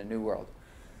matter in the new world.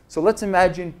 So let's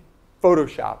imagine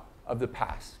Photoshop of the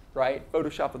past, right?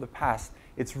 Photoshop of the past.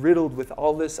 It's riddled with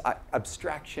all this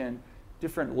abstraction,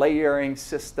 different layering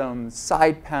systems,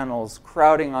 side panels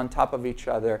crowding on top of each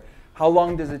other. How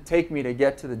long does it take me to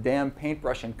get to the damn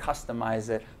paintbrush and customize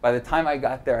it? By the time I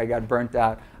got there, I got burnt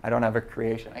out. I don't have a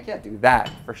creation. I can't do that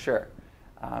for sure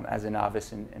as a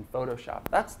novice in Photoshop.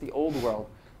 That's the old world.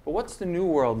 But what's the new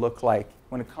world look like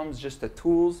when it comes just to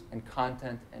tools and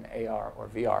content and AR or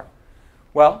VR?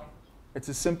 Well, it's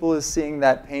as simple as seeing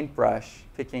that paintbrush,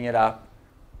 picking it up,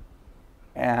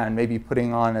 and maybe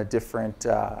putting on a different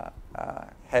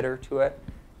header to it,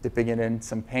 dipping it in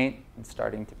some paint, and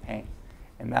starting to paint.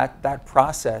 And that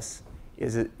process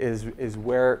is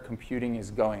where computing is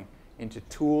going into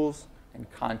tools and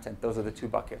content. Those are the two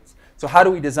buckets. So how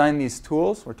do we design these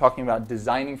tools? We're talking about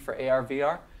designing for AR,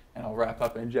 VR, and I'll wrap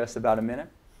up in just about a minute.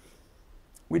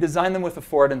 We design them with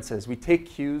affordances. We take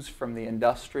cues from the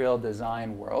industrial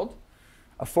design world.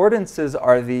 Affordances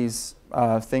are these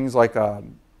things like a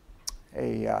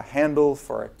handle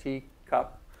for a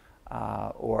teacup,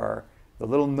 or the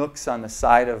little nooks on the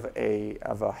side of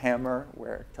a hammer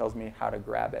where it tells me how to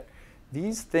grab it.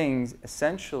 These things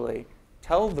essentially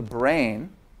tell the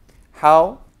brain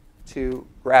how to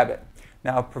grab it.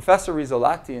 Now, Professor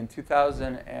Rizzolatti in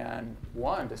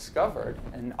 2001 discovered,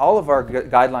 and all of our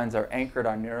guidelines are anchored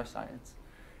on neuroscience,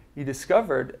 he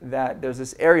discovered that there's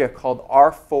this area called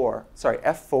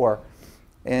F4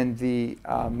 in the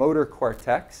motor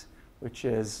cortex, which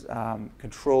is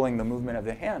controlling the movement of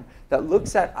the hand, that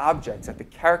looks at objects, at the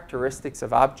characteristics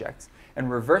of objects,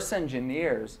 and reverse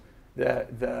engineers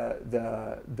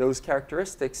those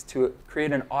characteristics to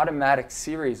create an automatic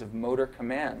series of motor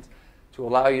commands to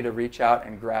allow you to reach out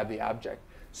and grab the object.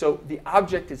 So the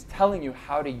object is telling you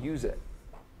how to use it.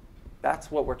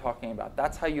 That's what we're talking about.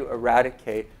 That's how you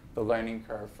eradicate the learning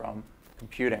curve from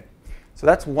computing. So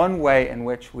that's one way in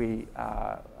which we're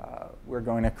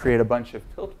going to create a bunch of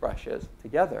tilt brushes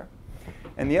together.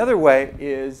 And the other way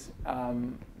is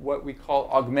what we call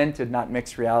augmented, not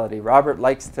mixed reality. Robert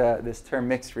likes this term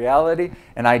mixed reality,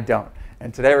 and I don't.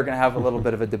 And today we're going to have a little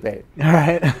bit of a debate. All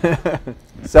right.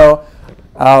 So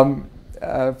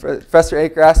Professor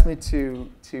Aker asked me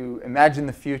to imagine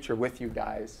the future with you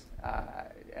guys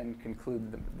and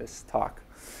conclude this talk.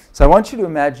 So I want you to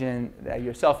imagine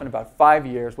yourself in about 5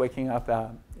 years waking up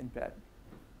in bed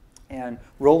and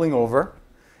rolling over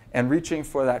and reaching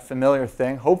for that familiar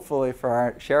thing. Hopefully for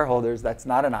our shareholders, that's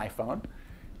not an iPhone.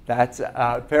 That's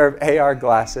a pair of AR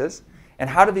glasses. And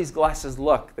how do these glasses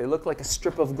look? They look like a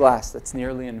strip of glass that's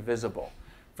nearly invisible.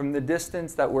 From the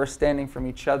distance that we're standing from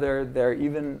each other, they're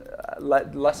even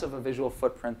less of a visual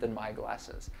footprint than my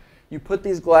glasses. You put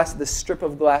this strip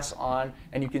of glass on,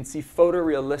 and you can see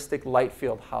photorealistic light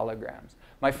field holograms.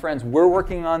 My friends, we're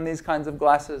working on these kinds of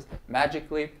glasses.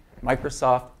 Magic Leap,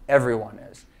 Microsoft, everyone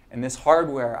is. And this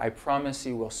hardware, I promise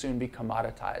you, will soon be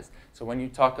commoditized. So when you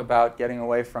talk about getting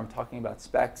away from talking about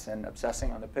specs and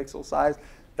obsessing on the pixel size,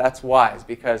 that's wise,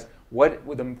 because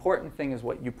the important thing is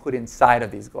what you put inside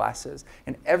of these glasses.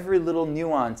 And every little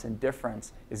nuance and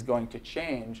difference is going to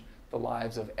change the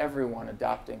lives of everyone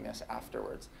adopting this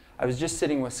afterwards. I was just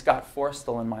sitting with Scott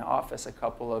Forstall in my office a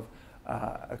couple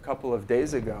of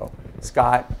days ago.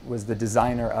 Scott was the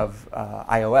designer of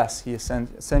iOS. He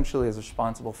essentially is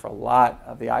responsible for a lot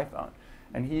of the iPhone.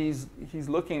 And he's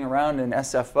looking around in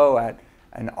SFO at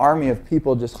an army of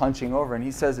people just hunching over, and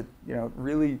he says,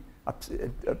 really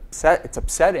it's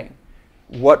upsetting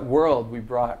what world we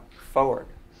brought forward,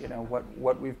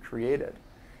 what we've created.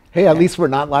 Hey, at least we're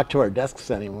not locked to our desks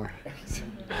anymore.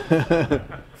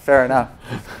 Fair enough.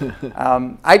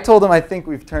 I told him I think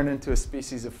we've turned into a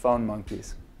species of phone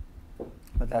monkeys.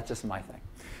 But that's just my thing.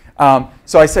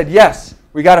 So I said, yes,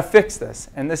 we got to fix this.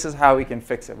 And this is how we can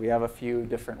fix it. We have a few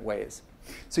different ways.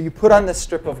 So you put on this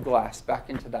strip of glass back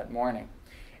into that morning.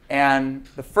 And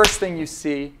the first thing you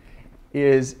see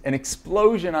is an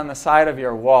explosion on the side of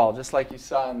your wall, just like you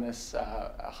saw in this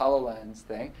HoloLens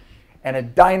thing. And a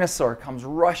dinosaur comes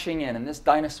rushing in, and this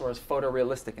dinosaur is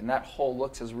photorealistic, and that hole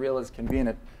looks as real as can be, and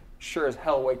it sure as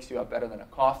hell wakes you up better than a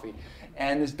coffee.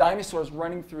 And this dinosaur is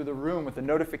running through the room with a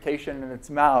notification in its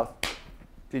mouth.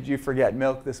 Did you forget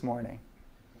milk this morning?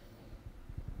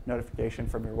 Notification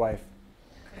from your wife.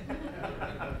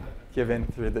 Given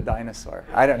through the dinosaur.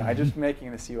 I don't know, I'm just making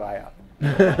this UI up.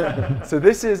 So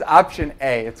this is option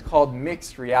A. It's called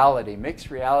mixed reality.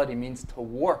 Mixed reality means to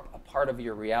warp a part of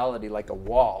your reality like a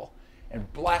wall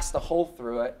and blast a hole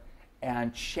through it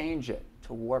and change it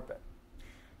to warp it.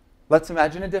 Let's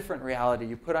imagine a different reality.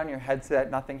 You put on your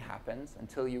headset, nothing happens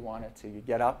until you want it to. You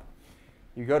get up,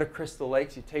 you go to Crystal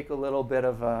Lakes, you take a little bit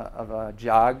of a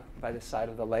jog by the side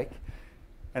of the lake,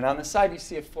 and on the side you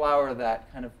see a flower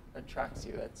that kind of attracts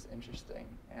you, that's interesting,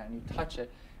 and you touch it,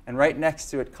 and right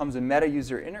next to it comes a meta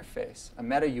user interface, a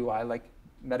meta UI like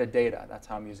metadata. That's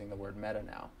how I'm using the word meta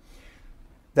now.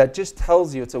 That just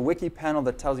tells you, it's a wiki panel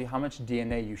that tells you how much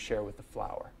DNA you share with the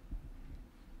flower.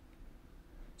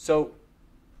 So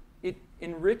it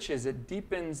enriches, it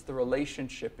deepens the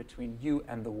relationship between you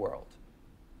and the world.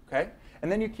 Okay?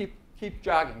 And then you keep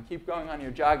jogging, keep going on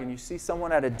your jog, and you see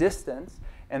someone at a distance,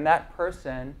 and that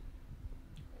person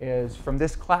is from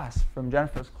this class, from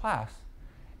Jennifer's class.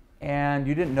 And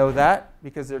you didn't know that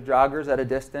because they're joggers at a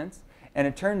distance. And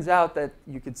it turns out that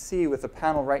you could see with a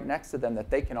panel right next to them that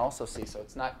they can also see, so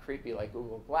it's not creepy like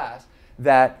Google Glass,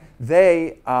 that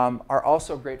they are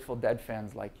also Grateful Dead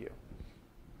fans like you.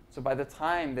 So by the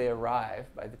time they arrive,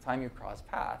 by the time you cross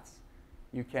paths,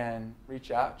 you can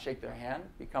reach out, shake their hand,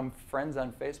 become friends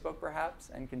on Facebook perhaps,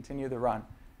 and continue the run.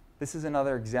 This is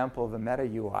another example of a meta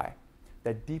UI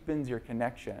that deepens your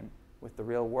connection with the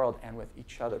real world and with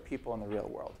each other, people in the real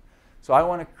world. So I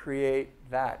want to create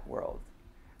that world,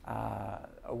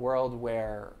 a world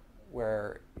where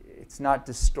it's not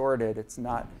distorted, it's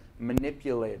not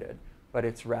manipulated, but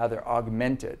it's rather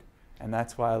augmented. And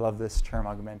that's why I love this term,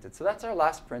 augmented. So that's our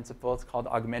last principle. It's called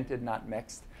augmented, not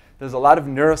mixed. There's a lot of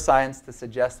neuroscience to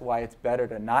suggest why it's better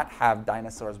to not have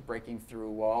dinosaurs breaking through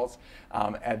walls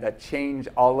and that change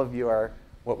all of your,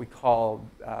 what we call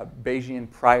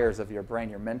Bayesian priors of your brain,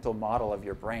 your mental model of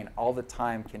your brain, all the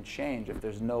time can change if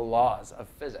there's no laws of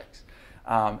physics.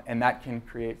 And that can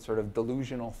create sort of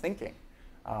delusional thinking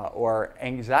or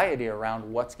anxiety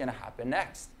around what's going to happen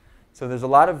next. So there's a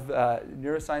lot of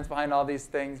neuroscience behind all these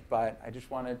things, but I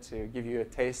just wanted to give you a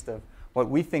taste of what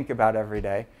we think about every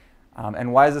day.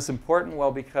 And why is this important?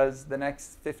 Well, because the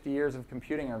next 50 years of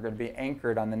computing are going to be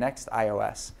anchored on the next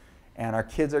iOS. And our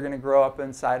kids are going to grow up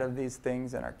inside of these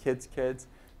things, and our kids' kids.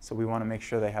 So we want to make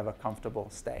sure they have a comfortable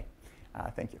stay.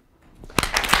 Thank you.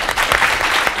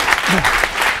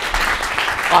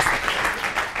 Awesome.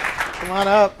 Come on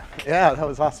up. Yeah, that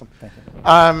was awesome. Thank you.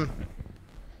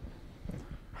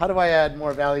 How do I add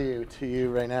more value to you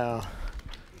right now?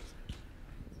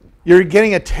 You're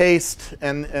getting a taste,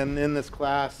 and in this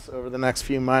class over the next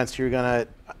few months, you're going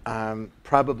to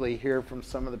probably hear from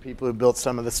some of the people who built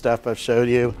some of the stuff I've showed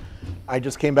you. I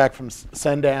just came back from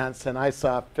Sundance, and I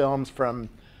saw films from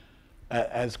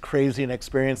as crazy an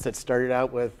experience that started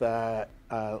out with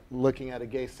looking at a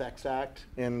gay sex act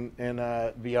in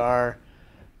VR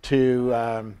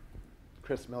to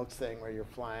Chris Milk's thing where you're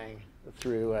flying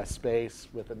through space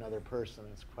with another person.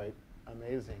 It's quite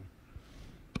amazing.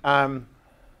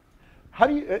 How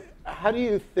do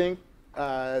you think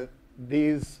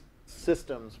these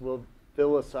systems will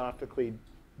philosophically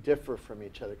differ from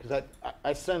each other? Because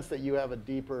I sense that you have a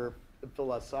deeper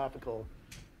philosophical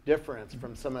difference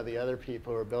from some of the other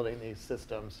people who are building these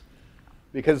systems.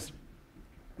 Because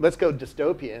let's go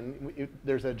dystopian.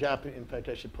 There's a Japanese, in fact,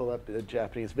 I should pull up the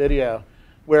Japanese video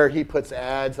where he puts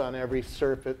ads on every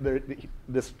surface.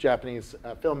 This Japanese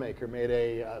filmmaker made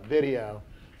a video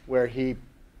where he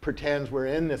pretends we're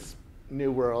in this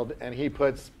new world, and he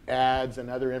puts ads and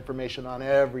other information on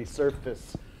every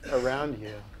surface around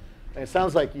you. And it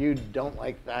sounds like you don't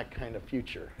like that kind of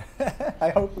future. I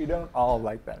hope we don't all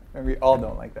like that. And we all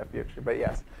don't like that future. But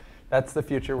yes, that's the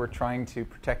future we're trying to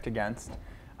protect against.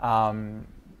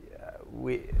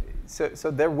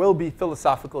 So there will be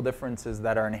philosophical differences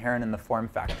that are inherent in the form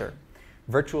factor.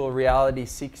 Virtual reality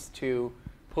seeks to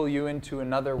pull you into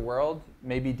another world,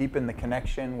 maybe deepen the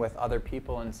connection with other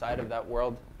people inside of that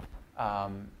world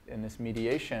in this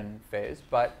mediation phase.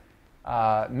 But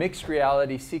mixed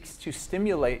reality seeks to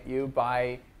stimulate you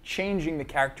by changing the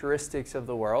characteristics of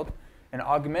the world. And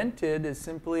augmented is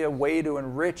simply a way to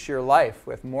enrich your life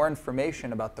with more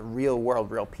information about the real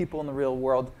world, real people in the real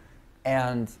world,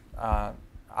 and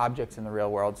objects in the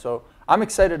real world. So I'm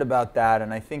excited about that,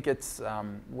 and I think it's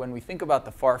when we think about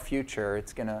the far future,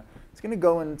 it's gonna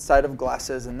go inside of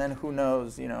glasses, and then who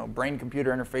knows,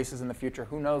 brain-computer interfaces in the future,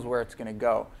 who knows where it's gonna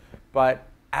go. But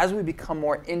as we become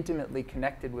more intimately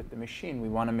connected with the machine, we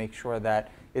want to make sure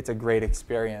that it's a great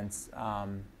experience,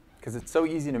 because it's so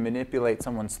easy to manipulate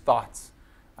someone's thoughts.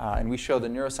 And we show the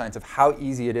neuroscience of how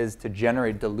easy it is to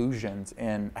generate delusions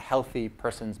in a healthy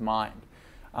person's mind.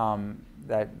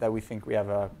 That we think we have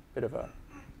a bit of a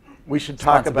we should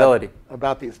talk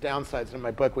about these downsides. In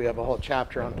my book, we have a whole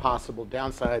chapter on possible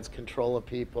downsides, control of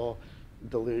people,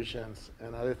 delusions,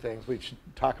 and other things. We should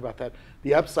talk about that.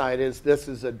 The upside is this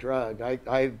is a drug.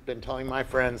 I've been telling my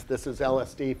friends this is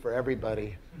LSD for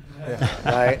everybody,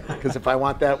 right? Because if I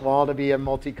want that wall to be a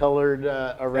multicolored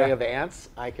array of ants,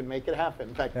 I can make it happen.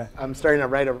 In fact, I'm starting to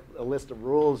write a list of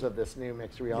rules of this new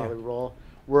mixed reality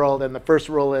world, and the first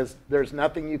rule is there's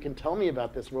nothing you can tell me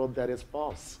about this world that is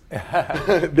false,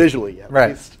 visually at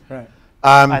least. Right.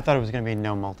 I thought it was going to be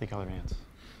no multicolored ants.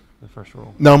 The first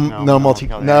rule. No,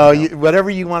 whatever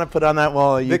you want to put on that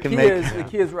wall, you can make. The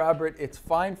key is, Robert, it's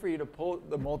fine for you to pull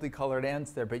the multicolored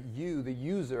ants there, but you, the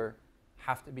user,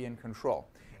 have to be in control.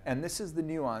 And this is the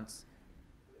nuance.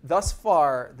 Thus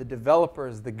far, the developer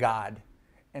is the god.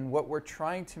 And what we're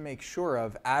trying to make sure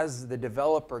of as the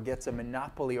developer gets a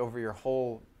monopoly over your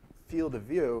whole field of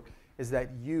view is that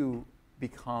you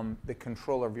become the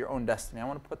controller of your own destiny. I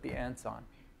want to put the ants on.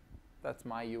 That's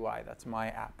my UI. That's my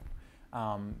app.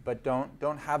 But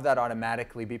don't have that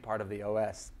automatically be part of the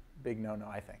OS. Big no-no,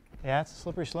 I think. Yeah, it's a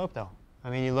slippery slope, though. I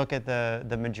mean, you look at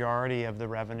the majority of the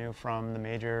revenue from the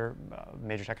major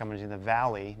tech companies in the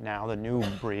Valley now, the new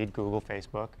breed, Google,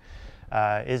 Facebook,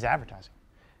 is advertising.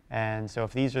 And so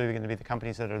if these are going to be the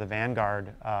companies that are the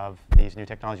vanguard of these new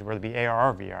technologies, whether it be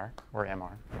AR or VR, or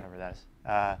MR, whatever that is,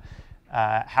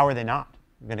 how are they not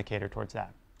going to cater towards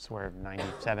that? It's where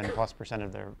 97+%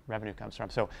 of their revenue comes from.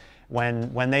 So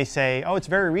when they say, oh, it's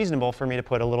very reasonable for me to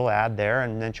put a little ad there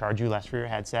and then charge you less for your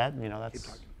headset, you know,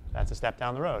 that's a step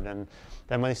down the road. And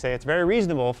then when they say it's very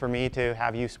reasonable for me to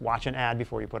have you watch an ad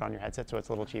before you put on your headset, so it's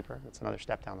a little cheaper, that's another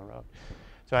step down the road.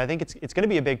 So I think it's going to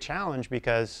be a big challenge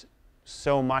because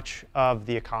so much of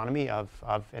the economy of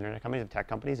internet companies, of tech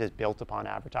companies, is built upon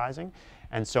advertising.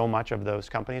 And so much of those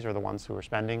companies are the ones who are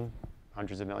spending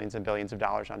hundreds of millions and billions of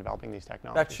dollars on developing these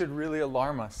technologies. That should really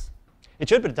alarm us. It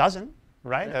should, but it doesn't,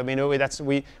 right? Yeah. I mean,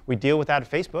 we deal with that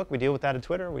at Facebook, we deal with that at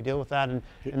Twitter, we deal with that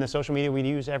in the social media we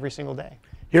use every single day.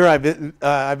 Here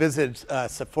I visited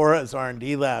Sephora's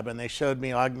R&D lab, and they showed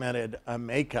me augmented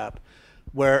makeup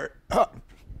where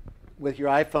with your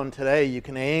iPhone today, you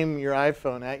can aim your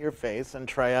iPhone at your face and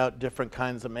try out different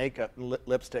kinds of makeup,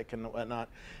 lipstick and whatnot.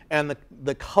 And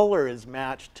the color is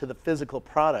matched to the physical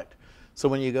product. So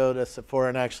when you go to Sephora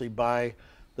and actually buy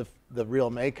the real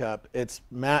makeup, it's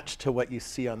matched to what you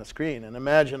see on the screen. And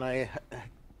imagine I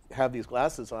have these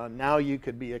glasses on. Now you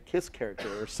could be a Kiss character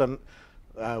or some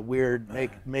weird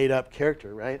made-up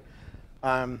character, right?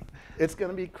 It's going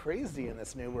to be crazy in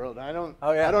this new world. I don't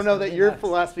know that your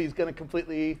philosophy is going to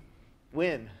completely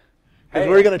win. Because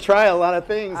we're going to try a lot of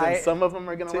things, and some of them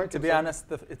are going to work. To be honest,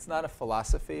 it's not a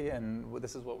philosophy, and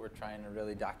this is what we're trying to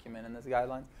really document in this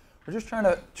guideline. We're just trying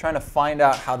to find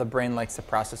out how the brain likes to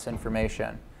process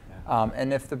information.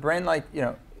 And if the brain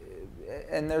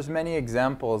and there's many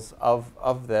examples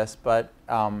of this, but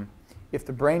if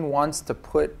the brain wants to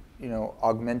put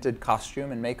augmented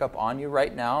costume and makeup on you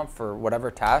right now for whatever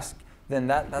task, then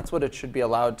that's what it should be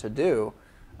allowed to do.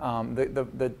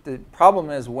 The problem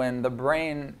is when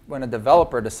a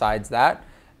developer decides that,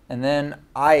 and then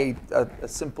a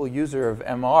simple user of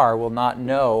MR will not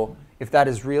know if that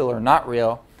is real or not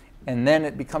real, and then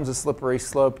it becomes a slippery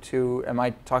slope to, am I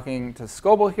talking to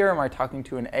Scoble here? Am I talking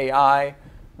to an AI? Am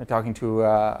I talking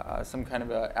to some kind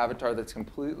of a avatar that's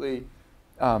completely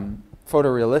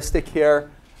photorealistic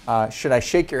here? Should I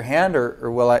shake your hand,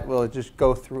 or will it just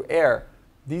go through air?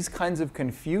 These kinds of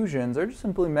confusions are just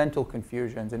simply mental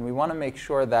confusions, and we want to make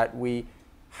sure that we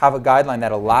have a guideline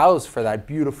that allows for that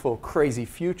beautiful, crazy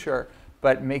future,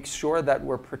 but makes sure that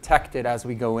we're protected as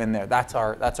we go in there. That's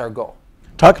our goal.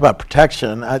 Talk about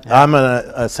protection. I'm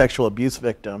a sexual abuse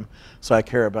victim, so I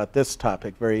care about this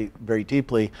topic very, very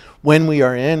deeply. When we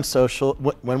are in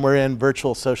when we're in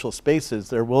virtual social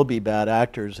spaces, there will be bad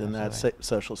actors in that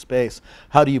social space.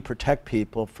 How do you protect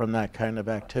people from that kind of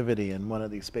activity in one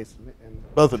of these spaces? And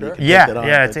both of you can take that on.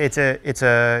 Yeah, it's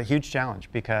a huge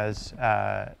challenge because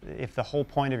if the whole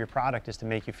point of your product is to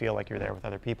make you feel like you're there with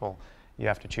other people, you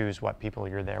have to choose what people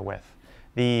you're there with.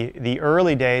 The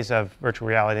early days of virtual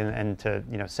reality, and to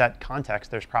set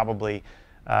context, there's probably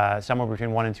somewhere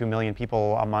between 1 and 2 million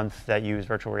people a month that use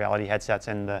virtual reality headsets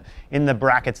in the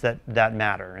brackets that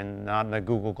matter, and not in the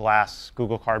Google Glass,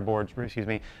 Google Cardboard,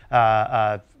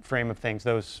 frame of things.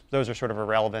 Those are sort of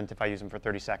irrelevant. If I use them for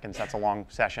 30 seconds, that's a long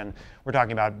session. We're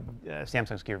talking about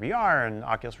Samsung's Gear VR and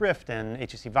Oculus Rift and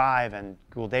HTC Vive and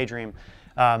Google Daydream.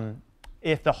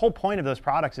 If the whole point of those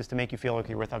products is to make you feel like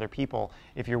you're with other people,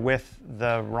 if you're with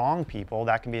the wrong people,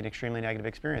 that can be an extremely negative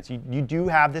experience. You do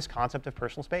have this concept of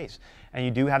personal space, and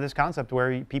you do have this concept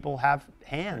where people have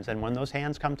hands, and when those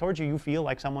hands come towards you, you feel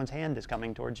like someone's hand is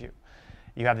coming towards you.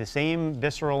 You have the same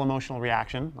visceral emotional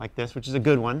reaction, like this, which is a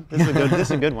good one. This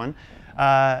is a good one.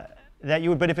 That you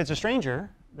would, but if it's a stranger,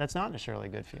 that's not necessarily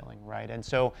a good feeling, right? And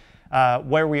so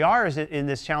where we are is in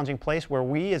this challenging place where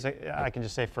we, I can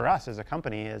just say for us as a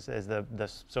company, as the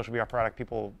social VR product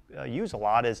people use a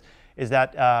lot, is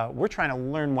that we're trying to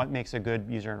learn what makes a good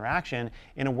user interaction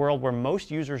in a world where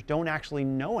most users don't actually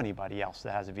know anybody else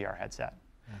that has a VR headset.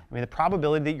 Yeah. I mean, the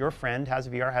probability that your friend has a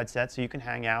VR headset so you can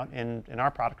hang out in our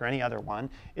product or any other one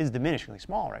is diminishingly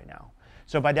small right now.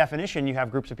 So by definition, you have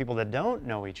groups of people that don't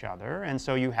know each other, and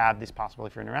so you have this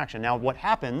possibility for interaction. Now, what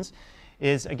happens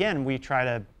is, again,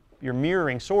 you're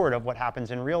mirroring sort of what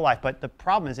happens in real life, but the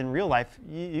problem is in real life,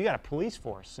 you got a police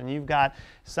force, and you've got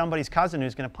somebody's cousin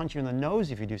who's going to punch you in the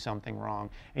nose if you do something wrong,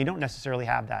 and you don't necessarily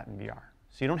have that in VR.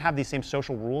 So you don't have these same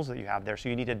social rules that you have there, so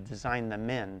you need to design them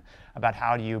in about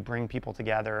how do you bring people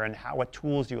together and what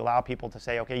tools do you allow people to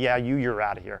say, okay, yeah, you're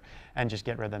out of here, and just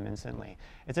get rid of them instantly.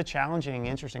 It's a challenging,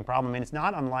 interesting problem, and it's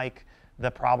not unlike the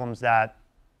problems that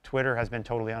Twitter has been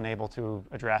totally unable to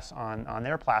address on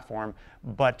their platform,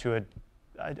 but to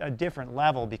a different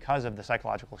level because of the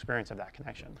psychological experience of that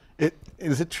connection.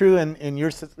 Is it true in your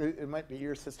system? It might be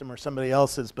your system or somebody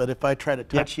else's, but if I try to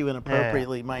touch you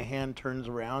inappropriately, my hand turns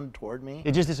around toward me?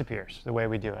 It just disappears the way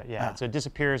we do it, yeah. So it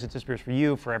disappears for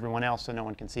you, for everyone else, so no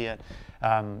one can see it.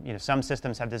 Some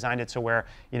systems have designed it so where,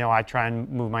 I try and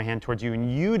move my hand towards you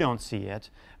and you don't see it,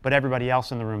 but everybody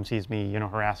else in the room sees me,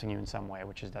 harassing you in some way,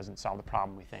 which doesn't solve the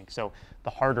problem, we think. So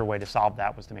the harder way to solve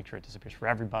that was to make sure it disappears for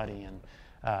everybody. And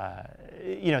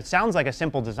it sounds like a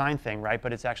simple design thing, right?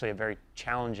 But it's actually a very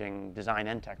challenging design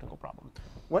and technical problem.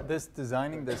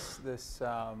 Designing this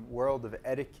world of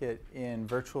etiquette in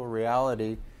virtual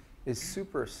reality is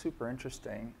super, super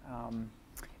interesting.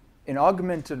 In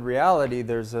augmented reality,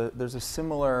 there's a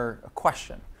similar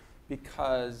question,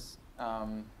 because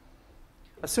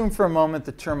assume for a moment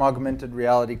the term augmented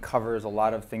reality covers a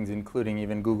lot of things, including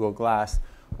even Google Glass.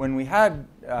 When we had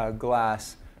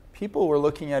Glass, people were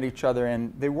looking at each other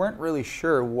and they weren't really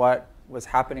sure what was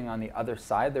happening on the other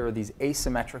side. There were these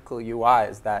asymmetrical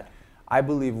UIs that I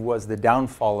believe was the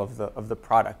downfall of the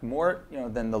product. More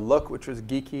than the look, which was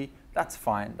geeky. That's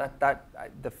fine.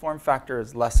 The form factor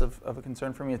is less of a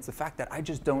concern for me. It's the fact that I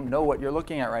just don't know what you're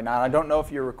looking at right now. I don't know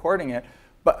if you're recording it,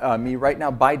 but me right now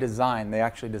by design. They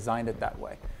actually designed it that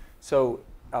way. So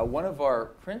one of our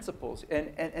principles,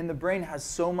 and the brain has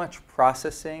so much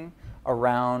processing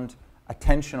around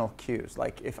attentional cues.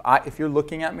 Like if you're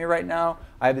looking at me right now,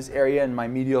 I have this area in my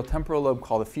medial temporal lobe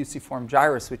called the fusiform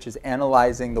gyrus, which is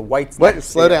analyzing the whites.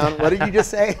 Slow down. What did you just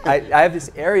say? I have this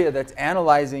area that's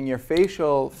analyzing your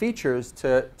facial features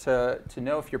to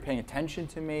know if you're paying attention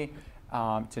to me,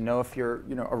 to know if you're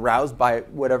aroused by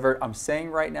whatever I'm saying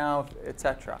right now,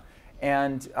 etc.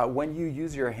 And when you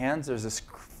use your hands, there's this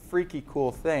freaky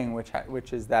cool thing,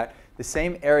 which is that the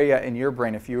same area in your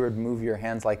brain, if you would move your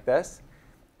hands like this,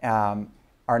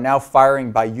 are now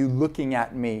firing by you looking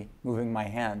at me, moving my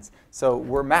hands. So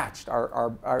we're matched.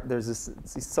 There's this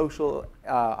social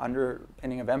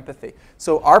underpinning of empathy.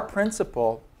 So our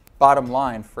principle, bottom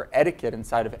line, for etiquette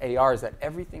inside of AR is that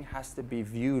everything has to be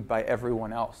viewed by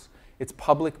everyone else. It's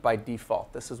public by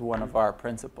default. This is one of our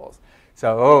principles.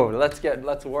 So,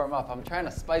 let's warm up. I'm trying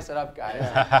to spice it up,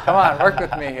 guys. Come on, work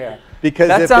with me here. Because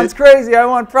that sounds crazy. I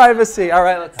want privacy. All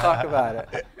right, let's talk about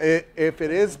it. If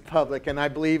it is public, and I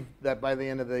believe that by the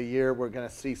end of the year, we're going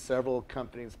to see several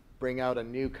companies bring out a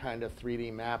new kind of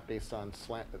 3D map based on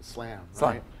SLAM,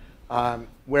 right?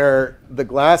 Where the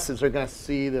glasses are going to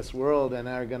see this world and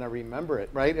are going to remember it,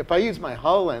 right? If I use my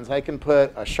HoloLens, I can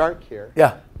put a shark here.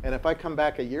 Yeah. And if I come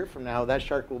back a year from now, that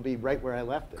shark will be right where I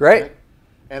left it. Great. Right?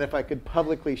 And if I could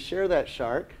publicly share that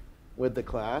shark with the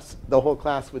class, the whole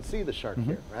class would see the shark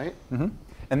here, right? Mm-hmm.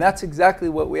 And that's exactly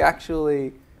what we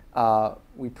actually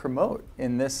we promote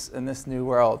in this new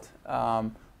world.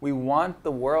 We want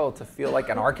the world to feel like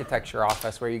an architecture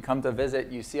office where you come to visit,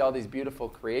 you see all these beautiful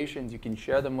creations, you can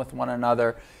share them with one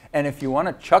another, and if you want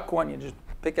to chuck one, you just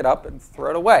pick it up and throw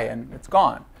it away, and it's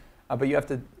gone. But you have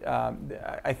to,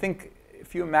 I think,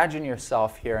 if you imagine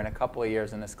yourself here in a couple of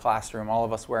years in this classroom, all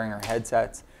of us wearing our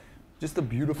headsets, just the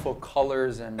beautiful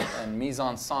colors and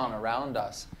mise-en-scène around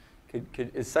us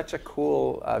is such a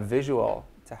cool visual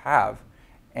to have.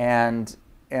 And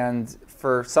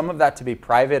for some of that to be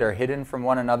private or hidden from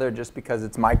one another just because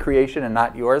it's my creation and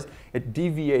not yours, it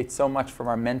deviates so much from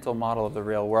our mental model of the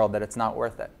real world that it's not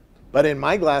worth it. But in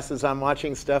my glasses, I'm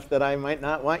watching stuff that I might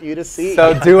not want you to see.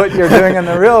 So do what you're doing in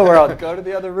the real world. Go to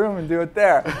the other room and do it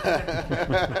there.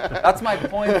 That's my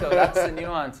point, though. That's the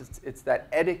nuance. It's that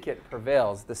etiquette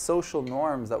prevails. The social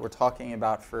norms that we're talking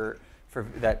about for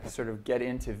that sort of get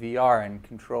into VR and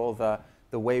control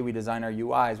the way we design our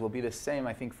UIs will be the same,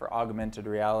 I think, for augmented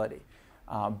reality.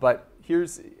 But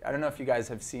I don't know if you guys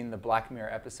have seen the Black Mirror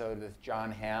episode with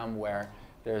John Hamm where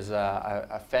there's a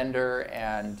offender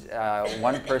and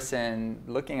one person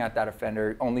looking at that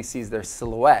offender only sees their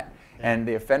silhouette. And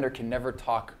the offender can never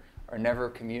talk or never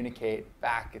communicate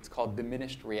back. It's called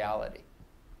diminished reality.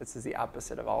 This is the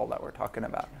opposite of all that we're talking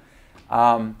about.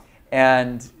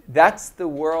 And that's the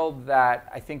world that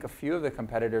I think a few of the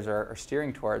competitors are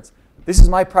steering towards. This is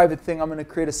my private thing. I'm going to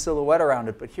create a silhouette around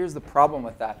it. But here's the problem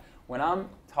with that. When I'm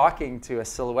talking to a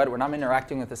silhouette, when I'm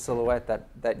interacting with a silhouette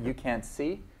that you can't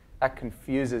see, that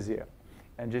confuses you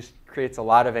and just creates a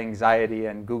lot of anxiety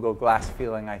and Google Glass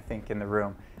feeling, I think, in the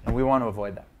room. And we want to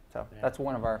avoid that. So that's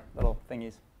one of our little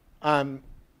thingies.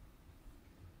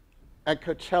 at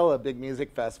Coachella, big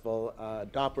music festival,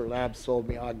 Doppler Labs sold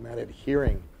me augmented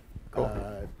hearing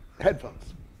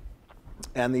headphones.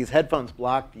 And these headphones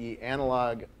block the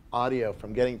analog audio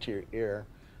from getting to your ear.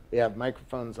 They have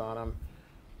microphones on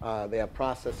them. They have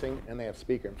processing, and they have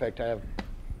speaker. In fact,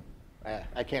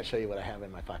 I can't show you what I have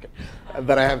in my pocket,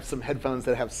 but I have some headphones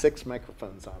that have 6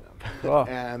 microphones on them. Cool.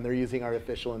 And they're using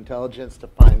artificial intelligence to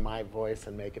find my voice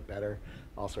and make it better,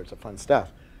 all sorts of fun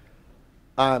stuff.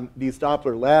 These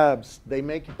Doppler Labs, they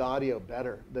make the audio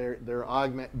better.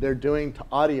 They're doing to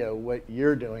audio what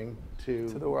you're doing to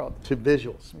the world, to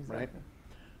visuals, exactly. right?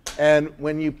 And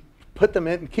when you put them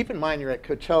in, keep in mind you're at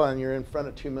Coachella and you're in front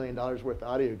of $2 million worth of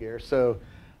audio gear, so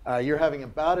you're having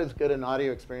about as good an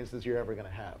audio experience as you're ever going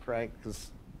to have, right?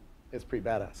 Because it's pretty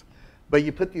badass. But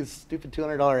you put these stupid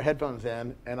 $200 headphones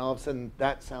in, and all of a sudden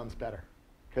that sounds better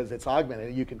because it's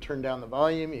augmented. You can turn down the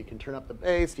volume, you can turn up the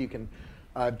bass, you can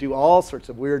do all sorts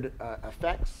of weird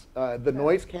effects. The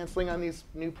noise canceling on these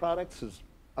new products is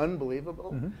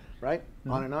unbelievable, right?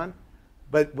 On and on.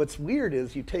 But what's weird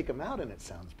is you take them out and it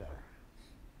sounds better.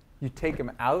 You take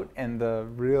them out and the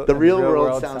real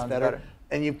world sounds better.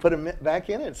 And you put them back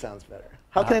in and it sounds better.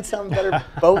 How can it sound better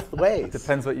both ways?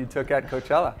 Depends what you took at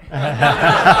Coachella.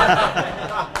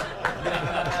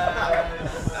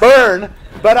 Burn!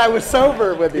 But I was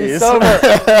sober with these. Sober.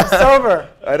 Sober.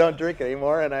 I don't drink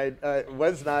anymore, and I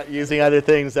was not using other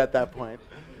things at that point.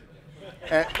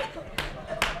 And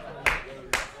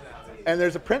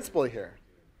there's a principle here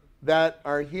that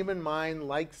our human mind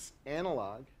likes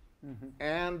analog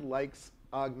and likes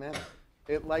augmented.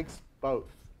 It likes both.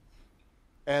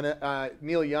 And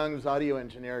Neil Young's audio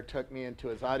engineer took me into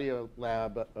his audio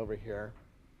lab over here.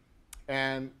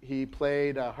 And he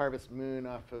played Harvest Moon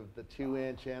off of the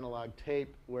 2-inch analog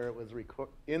tape where it was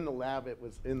in the lab. It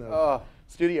was in the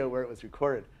studio where it was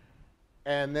recorded.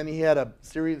 And then he had a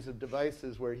series of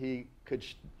devices where he could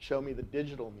show me the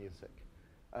digital music,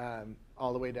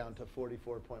 all the way down to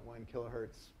 44.1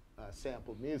 kilohertz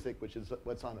sampled music, which is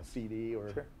what's on a CD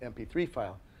or MP3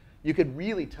 file. You could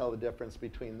really tell the difference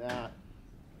between that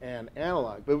and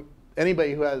analog. But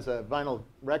anybody who has a vinyl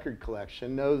record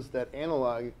collection knows that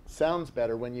analog sounds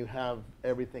better when you have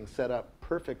everything set up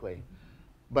perfectly.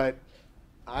 But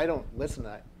I don't listen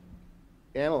to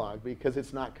analog because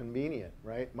it's not convenient,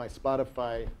 right? My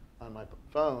Spotify on my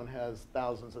phone has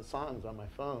thousands of songs on my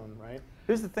phone, right?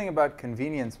 Here's the thing about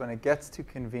convenience. When it gets too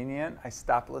convenient, I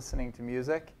stop listening to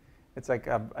music. It's like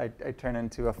I turn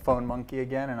into a phone monkey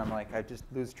again, and I'm like, I just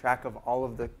lose track of all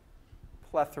of the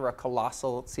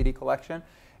colossal CD collection.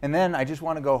 And then I just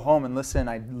want to go home and listen.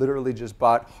 I literally just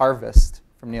bought Harvest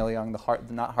from Neil Young,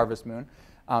 not Harvest Moon,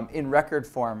 in record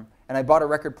form. And I bought a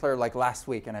record player like last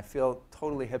week, and I feel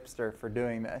totally hipster for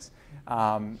doing this,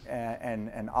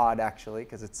 and odd actually,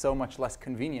 because it's so much less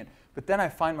convenient. But then I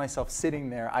find myself sitting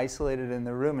there isolated in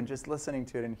the room and just listening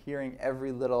to it and hearing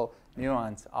every little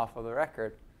nuance off of the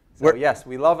record. So yes,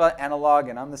 we love analog,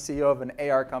 and I'm the CEO of an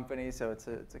AR company, so it's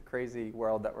a crazy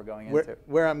world that we're going into.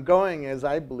 Where I'm going is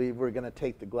I believe we're going to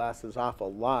take the glasses off a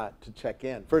lot to check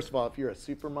in. First of all, if you're a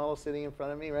supermodel sitting in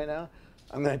front of me right now,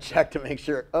 I'm going to check to make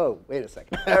sure, oh, wait a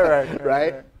second.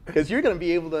 Right? Because you're going to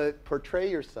be able to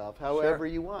portray yourself however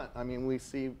you want. I mean, we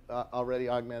see already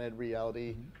augmented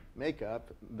reality makeup.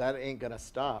 That ain't going to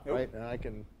stop, right? And I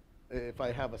can, if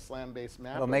I have a slam-based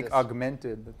map, it'll make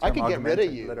augmented. I could get rid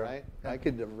of you, right? I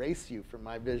could erase you from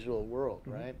my visual world,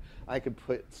 right? I could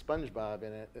put SpongeBob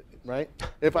in it, right?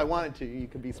 If I wanted to, you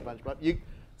could be SpongeBob.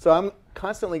 So I'm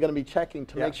constantly going to be checking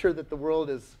to make sure that the world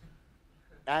is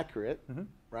accurate,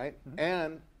 right?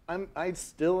 And I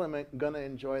still am going to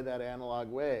enjoy that analog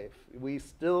wave. We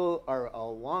still are a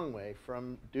long way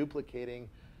from duplicating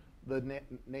the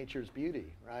nature's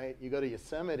beauty, right? You go to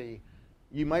Yosemite,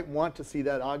 you might want to see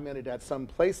that augmented at some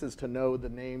places to know the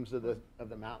names of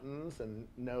the mountains and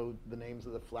know the names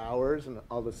of the flowers and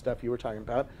all the stuff you were talking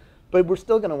about. But we're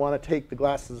still going to want to take the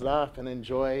glasses off and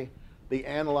enjoy the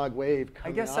analog wave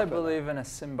coming I guess I believe in a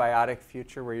symbiotic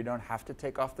future where you don't have to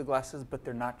take off the glasses, but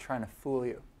they're not trying to fool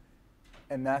you.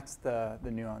 And that's the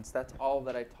nuance. That's all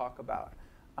that I talk about.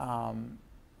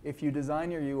 If you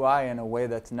design your UI in a way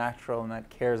that's natural and that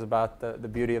cares about the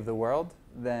beauty of the world,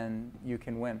 then you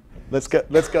can win. Let's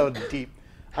go deep.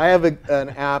 I have an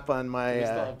app on my. We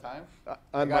still have time.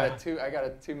 I got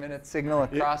a 2-minute signal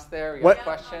across there. We got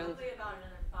questions. Probably about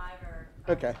another 5 or.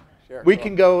 Okay. Sure. We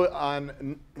can go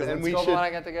on. And we should.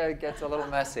 I got to go. It gets a little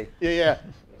messy. Yeah.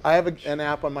 I have an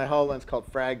app on my HoloLens called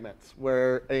Fragments,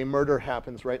 where a murder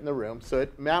happens right in the room. So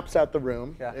it maps out the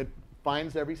room. Yeah. It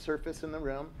finds every surface in the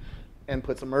room and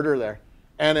puts a murder there.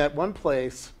 And at one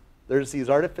place, there's these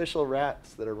artificial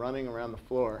rats that are running around the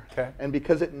floor. Okay. And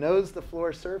because it knows the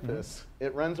floor surface,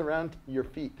 it runs around your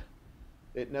feet.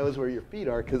 It knows where your feet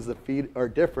are because the feet are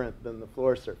different than the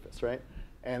floor surface, right?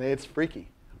 And it's freaky.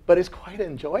 But it's quite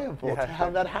enjoyable to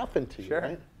have that happen to you,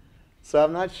 right? So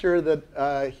I'm not sure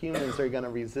that humans are going to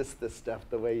resist this stuff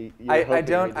the way you're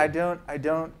hoping I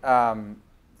don't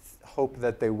hope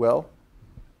that they will.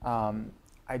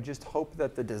 I just hope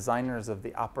that the designers of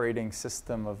the operating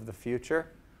system of the future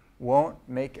won't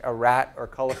make a rat or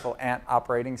colorful ant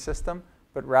operating system,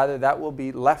 but rather that will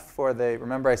be left for the,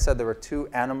 remember I said there were 2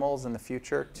 animals in the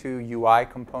future, 2 UI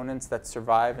components that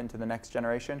survive into the next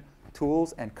generation,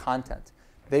 tools and content.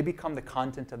 They become the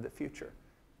content of the future.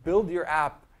 Build your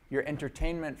app, your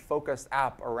entertainment-focused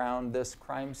app around this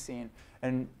crime scene,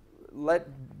 and let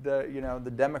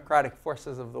the democratic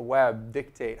forces of the web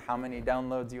dictate how many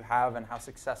downloads you have and how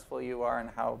successful you are and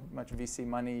how much VC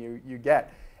money you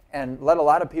get. And let a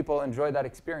lot of people enjoy that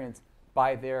experience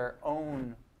by their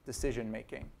own decision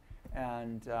making.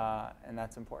 And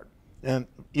that's important. And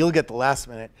you'll get the last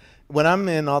minute. When I'm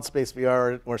in Altspace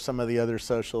VR or some of the other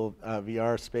social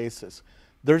VR spaces,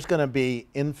 there's going to be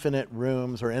infinite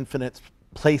rooms or infinite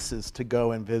places to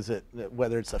go and visit,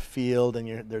 whether it's a field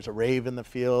and there's a rave in the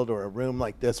field, or a room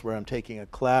like this where I'm taking a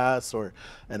class, or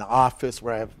an office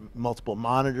where I have multiple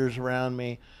monitors around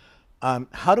me.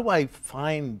 How do I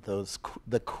find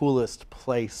the coolest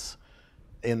place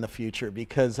in the future?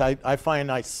 Because I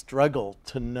find I struggle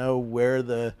to know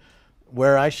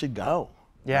where I should go.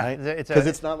 Yeah, right? Because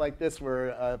it's not like this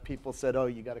where people said, "Oh,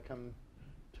 you got to come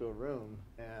to a room,"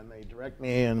 and they direct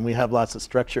me, and we have lots of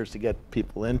structures to get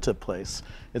people into place.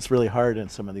 It's really hard in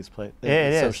some of these places. It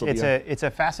is. It's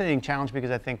a fascinating challenge, because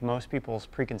I think most people's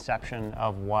preconception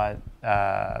of what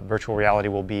virtual reality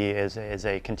will be is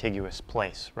a contiguous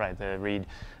place, right? They read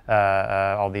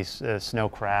all these Snow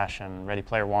Crash and Ready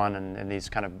Player One and these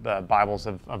kind of Bibles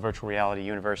of virtual reality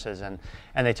universes, and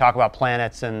they talk about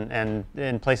planets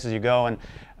and places you go, and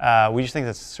we just think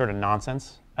that's sort of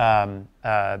nonsense.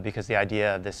 Because the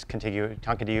idea of this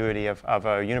contiguity of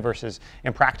a universe is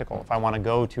impractical. If I want to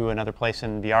go to another place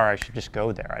in VR, I should just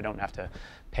go there. I don't have to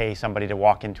pay somebody to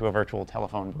walk into a virtual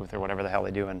telephone booth or whatever the hell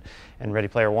they do in Ready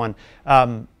Player One.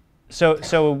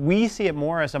 So we see it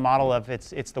more as a model of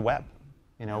it's the web.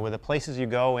 You know, where the places you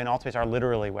go in Altspace are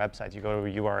literally websites. You go to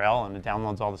a URL and it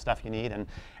downloads all the stuff you need,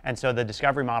 and so the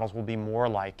discovery models will be more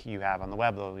like you have on the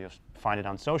web. You'll find it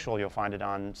on social, you'll find it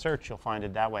on search, you'll find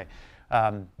it that way.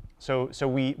 So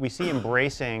we see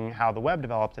embracing how the web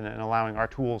developed and allowing our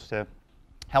tools to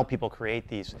help people create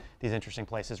these interesting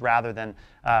places, rather than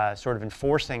sort of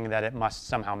enforcing that it must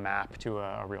somehow map to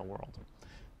a real world.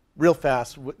 Real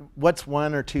fast, what's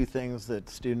 1 or 2 things that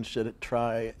students should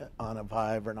try on a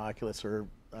Vive or an Oculus or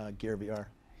Gear VR?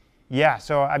 Yeah,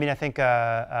 so I mean, I think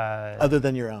other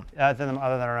than your own. Other than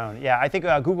our own, yeah. I think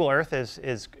Google Earth is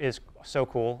so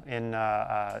cool in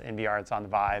VR. It's on the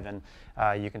Vive, and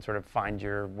you can sort of find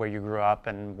where you grew up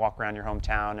and walk around your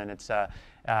hometown, and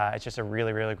it's just a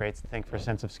really, really great thing for a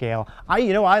sense of scale.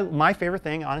 My favorite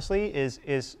thing, honestly,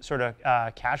 is sort of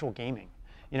casual gaming.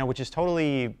 Which is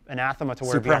totally anathema to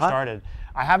where VR started.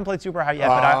 I haven't played Super Hot yet,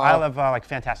 but I love like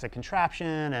Fantastic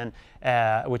Contraption,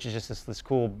 and which is just this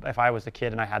cool. If I was a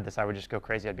kid and I had this, I would just go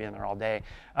crazy. I'd be in there all day.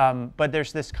 But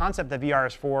there's this concept that VR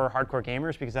is for hardcore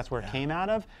gamers, because that's where it came out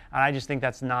of, and I just think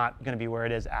that's not going to be where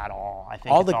it is at all. I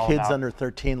think all the kids under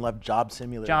 13 love Job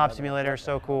Simulator. Job Simulator is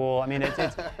so cool. I mean,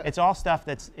 it's all stuff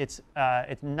that's it's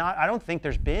not. I don't think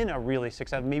there's been a really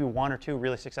successful, maybe 1 or 2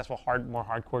 really successful more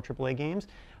hardcore AAA games.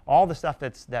 All the stuff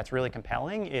that's really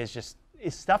compelling is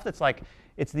stuff that's like,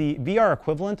 it's the VR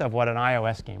equivalent of what an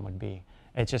iOS game would be.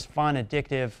 It's just fun,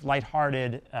 addictive,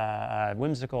 lighthearted,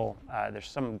 whimsical. There's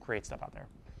some great stuff out there.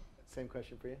 Same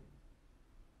question for you.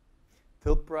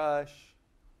 Tilt brush,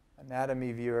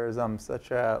 anatomy viewers. I'm such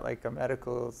a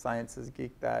medical sciences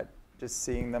geek that just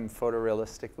seeing them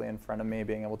photorealistically in front of me,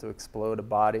 being able to explode a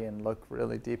body and look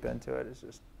really deep into it, is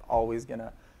just always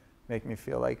gonna make me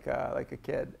feel like a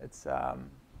kid.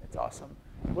 It's awesome.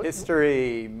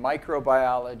 History,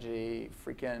 microbiology,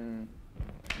 freaking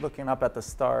looking up at the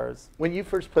stars. When you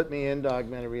first put me into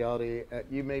augmented reality,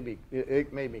 it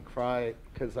made me cry,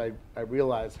 because I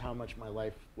realized how much my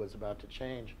life was about to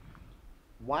change.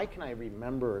 Why can I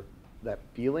remember that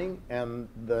feeling and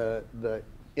the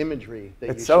imagery that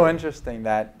it's so interesting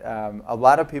that a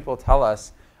lot of people tell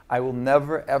us, I will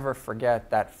never ever forget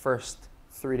that first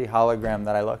 3D hologram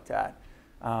that I looked at.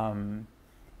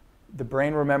 The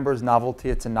brain remembers novelty.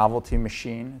 It's a novelty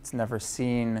machine. It's never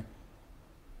seen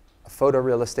a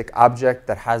photorealistic object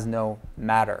that has no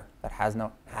matter, that has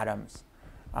no atoms,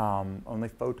 only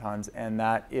photons. And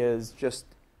that is just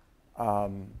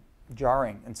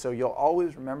jarring. And so you'll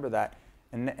always remember that.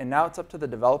 And now it's up to the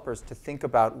developers to think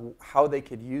about how they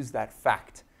could use that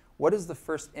fact. What is the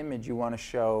first image you want to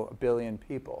show 1 billion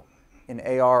people in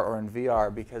AR or in VR?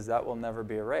 Because that will never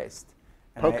be erased.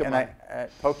 And Pokemon.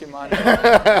 Pokemon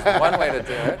is one way to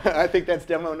do it. I think that's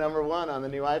demo number 1 on the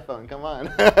new iPhone. Come on.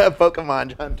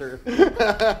 Pokemon Hunter.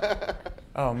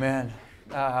 Oh, man.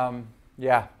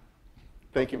 Yeah.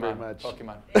 Thank you very much.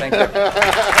 Pokemon. Thank you.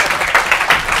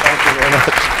 Thank you very much.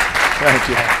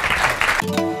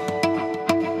 Thank you.